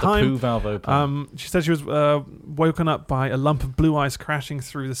over the Left the poo time? valve open. She said she was woken up by a lump of blue ice crashing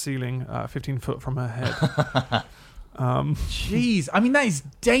through the ceiling, 15 foot from her head. Jeez, I mean that is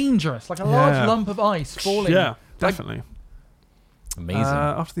dangerous. Like a large Yeah. lump of ice falling. Yeah, Like, definitely. Amazing.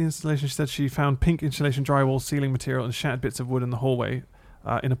 After the installation, she said she found pink insulation drywall, ceiling material, and shattered bits of wood in the hallway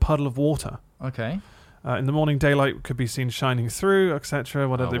in a puddle of water. Okay. In the morning, daylight could be seen shining through, etc.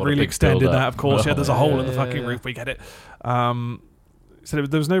 Whatever. Oh, They what a really big extended build-up. that, of course. Yeah, there's a hole in the Yeah, fucking yeah. roof. We get it. So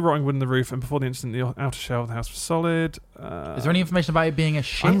there was no rotting wood in the roof, and before the incident, the outer shell of the house was solid. Is there any information about it being a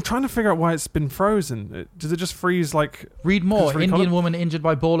shit? I'm trying to figure out why it's been frozen. Does it just freeze like? Read more. It's really Indian cold. woman injured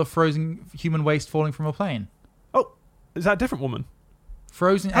by ball of frozen human waste falling from a plane. Oh, is that a different woman?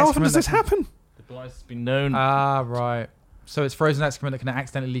 Frozen How often excrement does this that can- happen? the blast has been known. Ah, right. So it's frozen excrement that can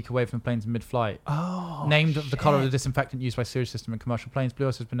accidentally leak away from planes mid-flight. Oh, Named the colour of the disinfectant used by sewage system in commercial planes, blue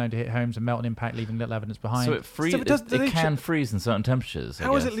ice has been known to hit homes and melt on impact, leaving little evidence behind. so it freeze. So it does- it do they can freeze in certain temperatures. I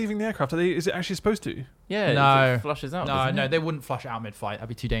How is guess. it leaving the aircraft? Is it actually supposed to? Yeah. No. It flushes out. no, doesn't no, it? they wouldn't flush it out mid-flight. That'd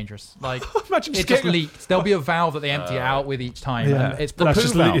be too dangerous. Like Imagine it just getting- leaked. There'll be a valve that they empty out with each time. Yeah, and it's That's poo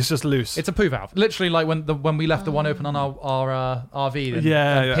just valve. it's just loose. It's a poo valve. Literally, like when we left the one open on our RV. Then,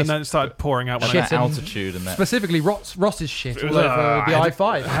 yeah, piss- and then it started pouring out. And When Shit that and- altitude and that. specifically Ross's shit It all was, over the I had I-5.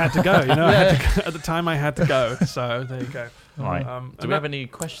 I had to go. You know, I had to go. At the time I had to go. So there you go. All right. Do and we have any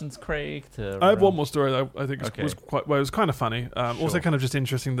questions, Craig? I have one more story that I think Okay. was quite. Well, it was kind of funny. Also, Sure. kind of just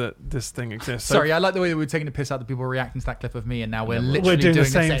interesting that this thing exists. So Sorry, I like the way that we were taking the piss out that people were reacting to that clip of me, and now we're Yeah, we're literally we're doing the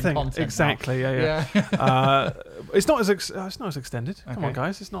same same thing. content now. Exactly. Yeah. It's not as it's not as extended. Come on, Okay.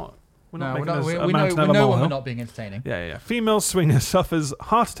 guys. It's not. We're No, not we're making not, this we, a we know, mountain we out of a know when molehill. we're not being entertaining. Yeah. Female swinger suffers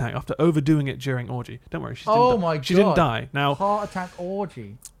heart attack after overdoing it during orgy. Don't worry, she Oh didn't. my She didn't God. die. Now, Heart attack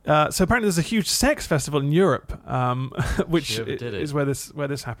orgy. So apparently there's a huge sex festival in Europe, which She overdid it. is where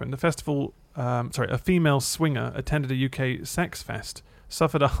this happened. The festival, a female swinger attended a UK sex fest,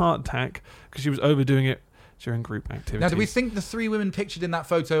 suffered a heart attack because she was overdoing it during group activities. Now, do we think the 3 women pictured in that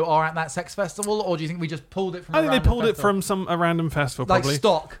photo are at that sex festival, or do you think we just pulled it from? I think they pulled it from a random festival, like probably.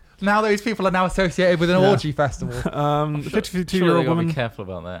 stock. Now those people are now associated with an orgy festival. The Surely 52-year-old you gotta woman. be careful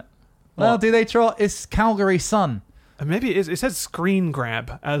about that. Well, do they trot? It's Calgary Sun. Maybe it is. It says screen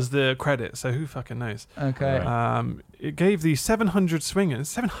grab as the credit, so who fucking knows? Okay. Right. It gave the 700 swingers,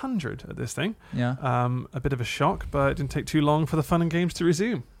 700 at this thing, Yeah. a bit of a shock, but it didn't take too long for the fun and games to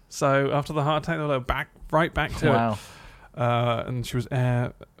resume. So after the heart attack, they were right back to Wow. it. And she was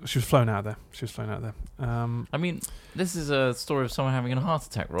flown out of there. I mean, this is a story of someone having a heart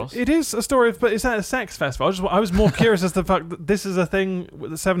attack, Ross. It is a story of, but it's at a sex festival. I was more curious as to the fact that this is a thing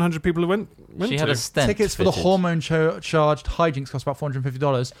with the 700 people who went She to. had a stent Tickets for the fitted. hormone-charged hijinks cost about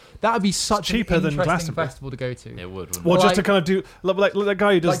 $450. That would be such cheaper an than interesting Glastonbury. festival to go to. It would. wouldn't Well, it? just to like- kind of do like that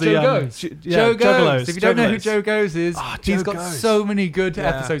guy who does Like the Joe Goes. Joe Goes. Juggalos. If you don't know who Juggalos. Joe Goes is, Joe he's got Goes. so many good Yeah.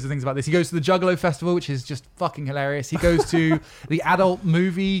 episodes of things about this. He goes to the Juggalo Festival, which is just fucking hilarious. He goes to the Adult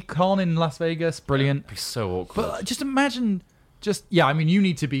Movie Con in Las Vegas. Brilliant. It'd be so awkward. But just imagine, I mean, you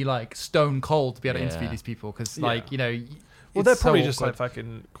need to be like stone cold to be able to interview Yeah. these people because, Yeah. like, you know, Well, it's they're so probably just awkward. like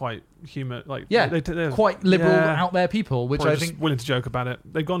fucking quite humor, like Yeah, they're quite liberal, yeah. out there people, which Probably I just think. willing to joke about it.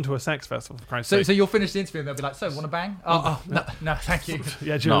 They've gone to a sex festival for Christ's So sake. you'll finish the interview and they'll be like, "So, want to bang?" Oh, no, thank you.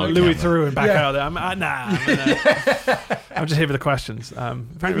 Yeah, No, Louis camera. through and back Yeah. out of there. I'm just here for the questions.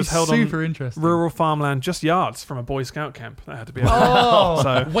 Apparently it was held super on interesting. rural farmland, just yards from a Boy Scout camp. That had to be. Oh,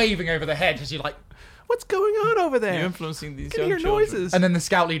 So- waving over the hedge as you like, What's going on over there? You're influencing these Can young hear children. noises. and then the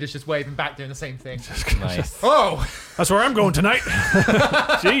scout leader's just waving back, doing the same thing. Nice. Oh, That's where I'm going tonight.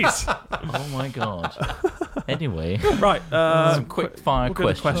 Jeez. Oh my god. Anyway, Right. some quick fire we'll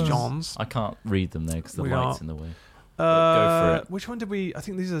go to questions. questions. I can't read them there because the We light's are- in the way. Go for it. Which one did we? I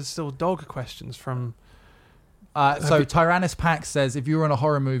think these are still dog questions from. so Tyrannus Pax says, if you were in a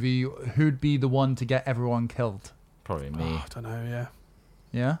horror movie, who'd be the one to get everyone killed? Probably me. Oh, I don't know. Yeah.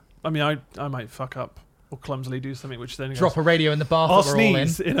 Yeah, I mean, I might fuck up or clumsly do something, which then drop a radio in the bath. I'll that we're all in.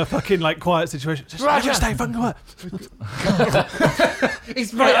 sneeze in a fucking like quiet situation. Just Roger. stay fucking quiet.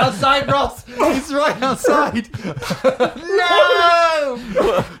 He's right outside, Ross. He's right outside.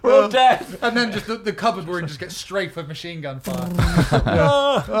 No! We're dead. And then just the cupboard we're in just gets straight for machine gun fire.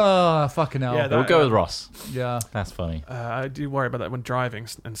 Oh, fucking hell. Yeah, We'll go with Ross. Yeah. That's funny. I do worry about that when driving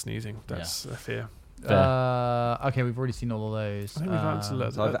and sneezing. That's a fear. Okay, we've already seen all of those. I think we've answered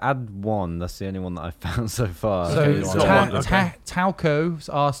loads. So I've added one. That's the only one that I've found so far. So Okay, it's got one, Tauco's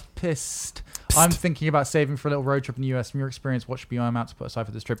asked, pissed. I'm thinking about saving for a little road trip in the US. From your experience, what should be my amount to put aside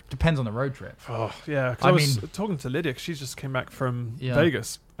for this trip? Depends on the road trip. Oh, yeah. 'Cause I I was mean- talking to Lydia 'cause she just came back from Yeah.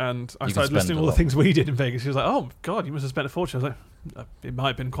 Vegas, and I You can started spend listing a all the lot. things we did in Vegas. She was like, "Oh God, you must have spent a fortune." I was like, "It might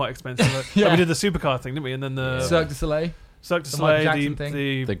have been quite expensive." Like, Yeah. we did the supercar thing, didn't we? And then the Cirque du Soleil. Cirque du the Michael Soleil, Jackson thing.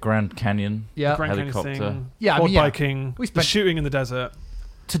 the The Grand Canyon. Yeah. Grand Canyon helicopter. thing, Yeah, I quad mean, yeah. biking, We the spent- shooting in the desert.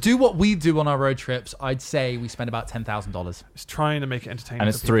 To do what we do on our road trips, I'd say we spend about $10,000. It's trying to make it entertaining. And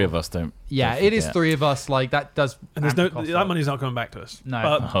it's for three people. of us, don't. Yeah, don't it is forget. 3 of us. Like that does. And there's no cost a that lot. money's not coming back to us. No.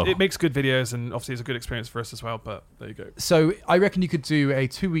 But Oh. it makes good videos, and obviously it's a good experience for us as well. But there you go. So I reckon you could do a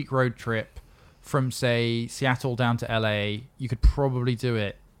 2-week road trip from, say, Seattle down to LA. You could probably do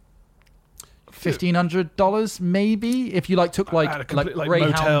it $1,500 maybe if you took At a complete,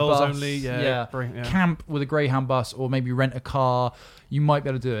 Greyhound motels bus, only. Yeah. camp with a Greyhound bus, or maybe rent a car. You might be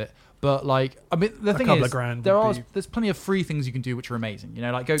able to do it. But the thing couple is, of grand there's would plenty of free things you can do which are amazing. You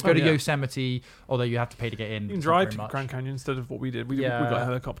know, go to yeah. Yosemite, although you have to pay to get in. You can It's not drive very to much. Grand Canyon instead of what we did. We Yeah. got a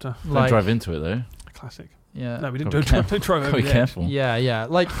helicopter. Don't drive into it though. Classic. Yeah. No, we didn't. Gotta Don't be drive over Be the edge. careful. Yeah.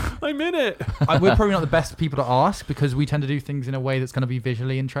 I'm in it. We're probably not the best people to ask because we tend to do things in a way that's going to be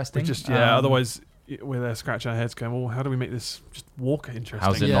visually interesting. We just otherwise we're there scratching our heads, going, "Well, how do we make this just walk interesting?"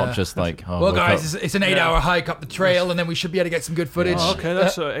 How's it Yeah. not just like? Oh, well, wake guys, up. it's an 8-hour hike up the trail, and then we should be able to get some good footage. Oh, okay,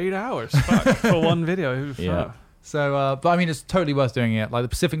 that's 8 hours Fuck, for one video. Yeah. Fuck. So, but I mean, it's totally worth doing it. Like the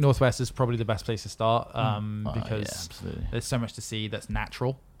Pacific Northwest is probably the best place to start Oh, yeah, because absolutely. there's so much to see that's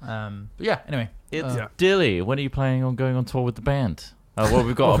natural. But yeah, anyway, It's Yeah. Dilly. When are you planning on going on tour with the band? Well,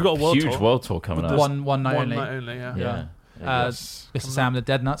 we've got, We've got a world huge tour. world tour coming With up. the- one night One only. night only. Yeah. Yeah. Yes. Mr. Coming Sam the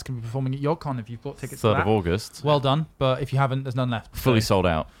Dead Nuts can be performing at YogCon if you've bought tickets. 3rd for of that. August. Well done, but if you haven't, there's none left. Fully So, sold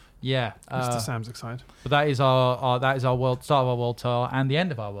out. yeah, Mr. Sam's excited. but that is our world start of our world tour and the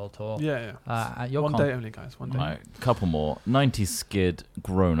end of our world tour. Yeah. At YogCon. One day only, guys. One day. Right, couple more. 90s Skid,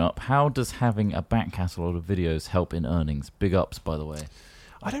 grown up. How does having a back catalogue of videos help in earnings? Big ups, by the way.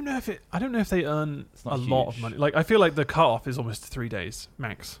 I don't know if they earn not a lot of huge. money. Like I feel like the cutoff is almost 3 days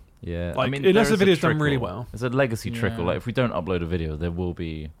max. Yeah, Like, I mean, unless there the is a video's done really trickle. well. There's a legacy trickle. Yeah. Like if we don't upload a video, there will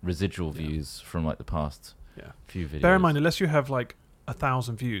be residual views from like the past few videos. Bear in mind, unless you have like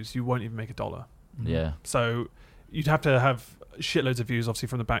 1,000 views, you won't even make $1. Yeah. So you'd have to have shitloads of views, obviously,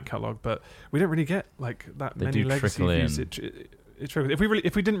 from the back catalogue. But we don't really get like that They many do legacy trickle views. in. It trickles.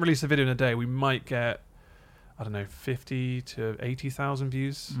 If we didn't release a video in a day, we might get, I don't know, 50 to 80,000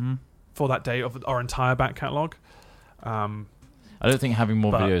 views for that day of our entire back catalogue. I don't think having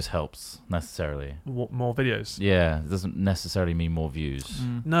more But- videos helps necessarily. More videos. Yeah, it doesn't necessarily mean more views.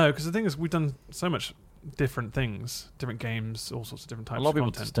 Mm. No, because the thing is, we've done so much different things, different games, all sorts of different types A lot of people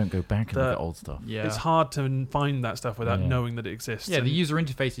content. just don't go back and look that at old stuff. Yeah. It's hard to find that stuff without Yeah. knowing that it exists. Yeah, the And- user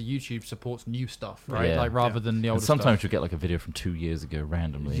interface of YouTube supports new stuff, right? Yeah. Like rather than the And older sometimes stuff. you'll get like a video from 2 years ago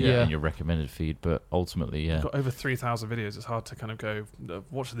randomly Yeah. in your recommended feed, but ultimately, yeah. We've got over 3,000 videos. It's hard to kind of go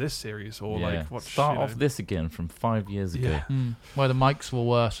watch this series or Yeah. like watch. Start you off know. this again from 5 years ago. Yeah. Where the mics were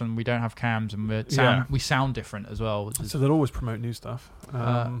worse and we don't have cams and we sound different as well. Which is, So they'll always promote new stuff.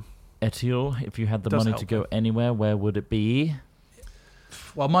 Etiole, if you had the Does money help, to go anywhere, where would it be?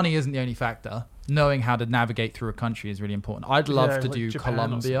 well, money isn't the only factor. Knowing how to navigate through a country is really important. I'd love Yeah, to like do Japan or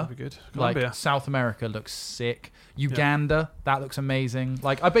Colombia. something would be good. Colombia. Like South America looks sick. Uganda, that looks amazing.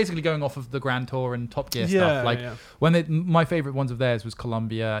 Like I'm basically going off of the Grand Tour and Top Gear stuff. Like when my favorite ones of theirs was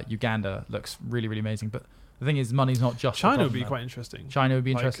Colombia, Uganda looks really really amazing. But the thing is, money's not just. China the would be problem, quite interesting. China would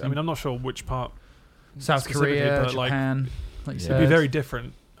be Like, interesting. I mean, I'm not sure which part. South specifically, Korea, but, like, Japan. Like you It'd be said. very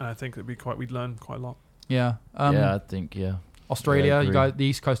different, and I think we'd learn quite a lot. Yeah. Yeah, I think, yeah. Australia, Yeah, I you agree. guys, the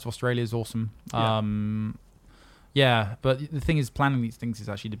east coast of Australia is awesome. Yeah. Yeah, but the thing is, planning these things is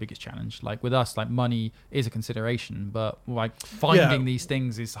actually the biggest challenge. Like with us, like money is a consideration, but like finding these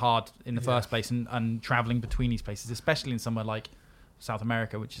things is hard in the first place, and traveling between these places, especially in somewhere like South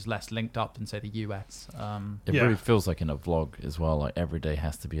America, which is less linked up than say the US. It really feels like in a vlog as well. Like every day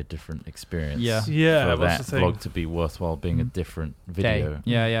has to be a different experience. Yeah. Yeah, For that's that the thing. vlog to be worthwhile being a different video. Day.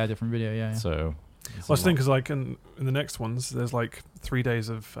 Yeah, different video. Yeah. So. Well, I think is like in the next ones, there's like 3 days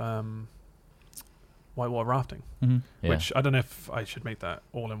of whitewater rafting, Yeah. which I don't know if I should make that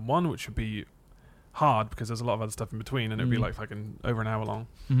all in one, which would be hard because there's a lot of other stuff in between, and it'd be like fucking over an hour long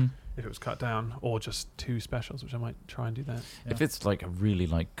if it was cut down, or just 2 specials, which I might try and do that. If it's like a really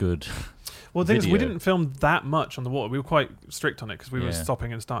like good. Well, the thing is, we video. didn't film that much on the water. We were quite strict on it because we were Yeah.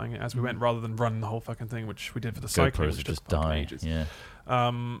 stopping and starting it as we went, rather than running the whole fucking thing, which we did for the cycling. GoPros which would just took fucking die. ages. Yeah.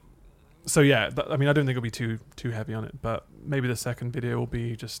 So yeah, I mean, I don't think it'll be too heavy on it, but maybe the second video will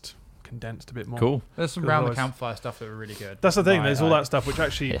be just condensed a bit more. Cool. There's some Because round the otherwise- campfire stuff that were really good. That's the thing. Like, There's all that stuff which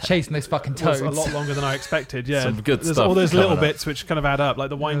actually chasing those fucking toads. was a lot longer than I expected. Yeah, Some good there's stuff all those little coming up. bits which kind of add up, like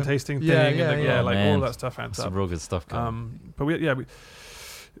the wine tasting thing, Yeah, and yeah, the, yeah. like Man. all that stuff adds Some up. real good stuff coming. But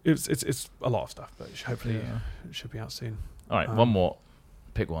it's a lot of stuff, but hopefully it should be out soon. All right, one more.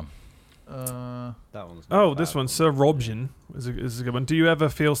 Pick one. That one's Oh, this one, Sir Robjin, is a good one. Do you ever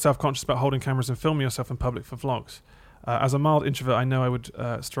feel self-conscious about holding cameras and filming yourself in public for vlogs? As a mild introvert, I know I would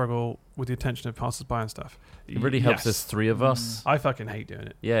struggle with the attention of passers-by and stuff. It really helps Yes. us 3 of us. I fucking hate doing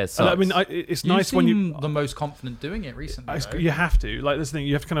it. Yeah, it And sucks. I mean, it's You nice when you seem the most confident doing it recently. though. you have to, like, this thing,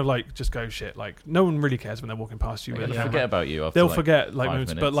 you have to kind of like just go shit. Like, no one really cares when they're walking past you. They're with a gonna camera. forget about you after They'll like forget like 5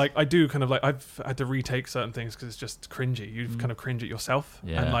 moments, but minutes. like I do kind of like I've had to retake certain things because it's just cringy. You kind of cringe at yourself,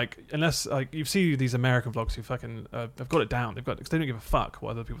 Yeah. and like unless like you see these American vlogs who fucking they've got it down. They don't give a fuck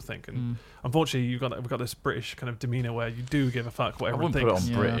what other people think, and unfortunately we've got this British kind of demeanor where you do give a fuck what I everyone wouldn't put it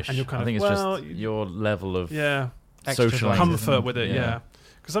thinks. on British. And you're kind I of, think it's well, just your level of Extra social comfort with it, yeah.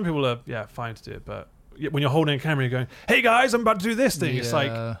 Because some people are fine to do it, but when you're holding a camera, you're going, "Hey guys, I'm about to do this thing." It's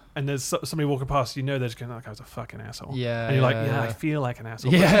like, and there's somebody walking past, you know, they're just going, "That guy's a fucking asshole." Yeah, and you're like, yeah. I feel like an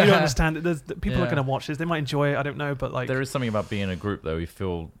asshole." Yeah. But you don't understand it. People are Yeah. going to watch this. They might enjoy it. I don't know, but like, There is something about being in a group though. You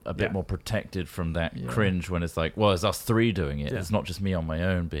feel a bit Yeah. more protected from that Yeah. cringe when it's like, well, it's us 3 doing it. Yeah. It's not just me on my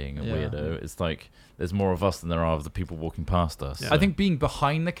own being a Yeah. weirdo. It's like there's more of us than there are of the people walking past us. Yeah. I think being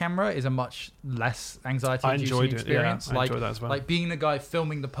behind the camera is a much less anxiety I inducing enjoyed it. experience. Yeah, I like, enjoy that as well. like being the guy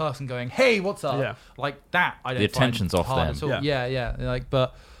filming the person going, "Hey, what's up?" Yeah. Like that. I don't The find attention's off hard them. at all. Yeah. Yeah. Like,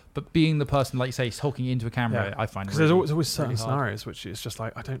 but being the person, like you say, talking into a camera, I find because really, there's always certain really hard. scenarios which it's just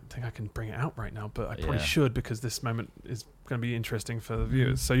like I don't think I can bring it out right now, but I probably Yeah. should because this moment is going to be interesting for the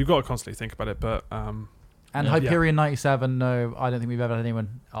viewers. So you've got to constantly think about it, but And Yeah. Hyperion 97, no, I don't think we've ever had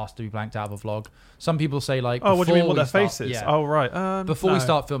anyone asked to be blanked out of a vlog. Some people say like, oh, what do you mean? before What we their start- face is? Yeah. Oh, right. Before no. we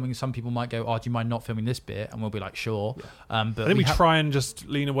start filming, some people might go, "Oh, do you mind not filming this bit?" And we'll be like, "Sure." But I think we ha- try and just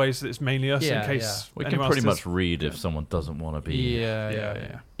lean away so that it's mainly us Yeah, in case we can anyone pretty else much is- read if someone doesn't want to be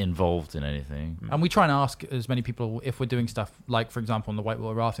Yeah. involved in anything. And we try and ask as many people if we're doing stuff like, for example, on the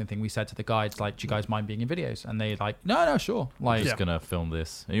whitewater rafting thing, we said to the guides, like, do you guys mind being in videos? And they like, no, sure. Like, Just gonna film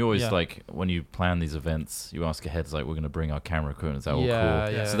this. And you always Yeah. like when you plan these events, you ask ahead, it's like we're gonna bring our camera equipment. Is that all Yeah,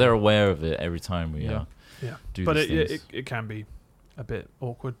 cool? yeah. So they're aware of it every time we Yeah. Yeah. do But these things. it can be a bit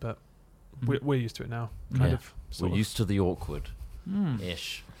awkward, but Mhm. we're used to it now. Yeah. Kind of. We're Sort of. used to the awkward Mm.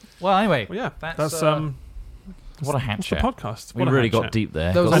 ish. Well, anyway, Well, yeah. That's, That's What a hat what's the chat. podcast. We What a really hat got chat. deep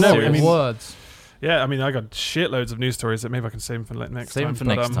there. those Got are know, a lot serious. I mean- of words. Yeah, I mean, I got shitloads of news stories that maybe I can save for next Save time. them for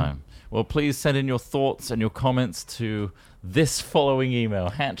but, next time. Well, please send in your thoughts and your comments to this following email,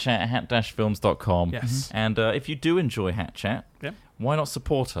 hatchat@hat-films.com. Yes. And if you do enjoy Hat Chat, Yep. why not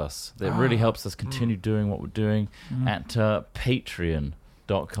support us? That really helps us continue doing what we're doing at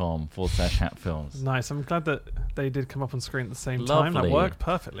patreon.com/hatfilms. Nice. I'm glad that they did come up on screen at the same time. That Lovely. worked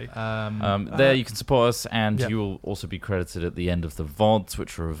perfectly. There you can support us, and Yep. you will also be credited at the end of the VODs,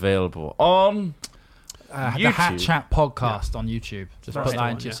 which are available on The Hat YouTube. Chat podcast on YouTube. Just That's put the that one,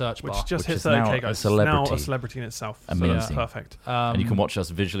 into your yeah. search Which bar. just Which hit is now 30K, a guys. It's now celebrity. a celebrity in itself. Amazing. So, yeah, perfect. And you can watch us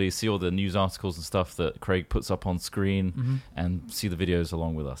visually, see all the news articles and stuff that Craig puts up on screen, and see the videos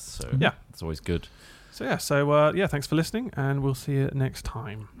along with us. So Yeah. it's always good. So yeah, thanks for listening, and we'll see you next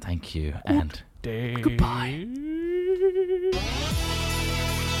time. Thank you, and Goodbye.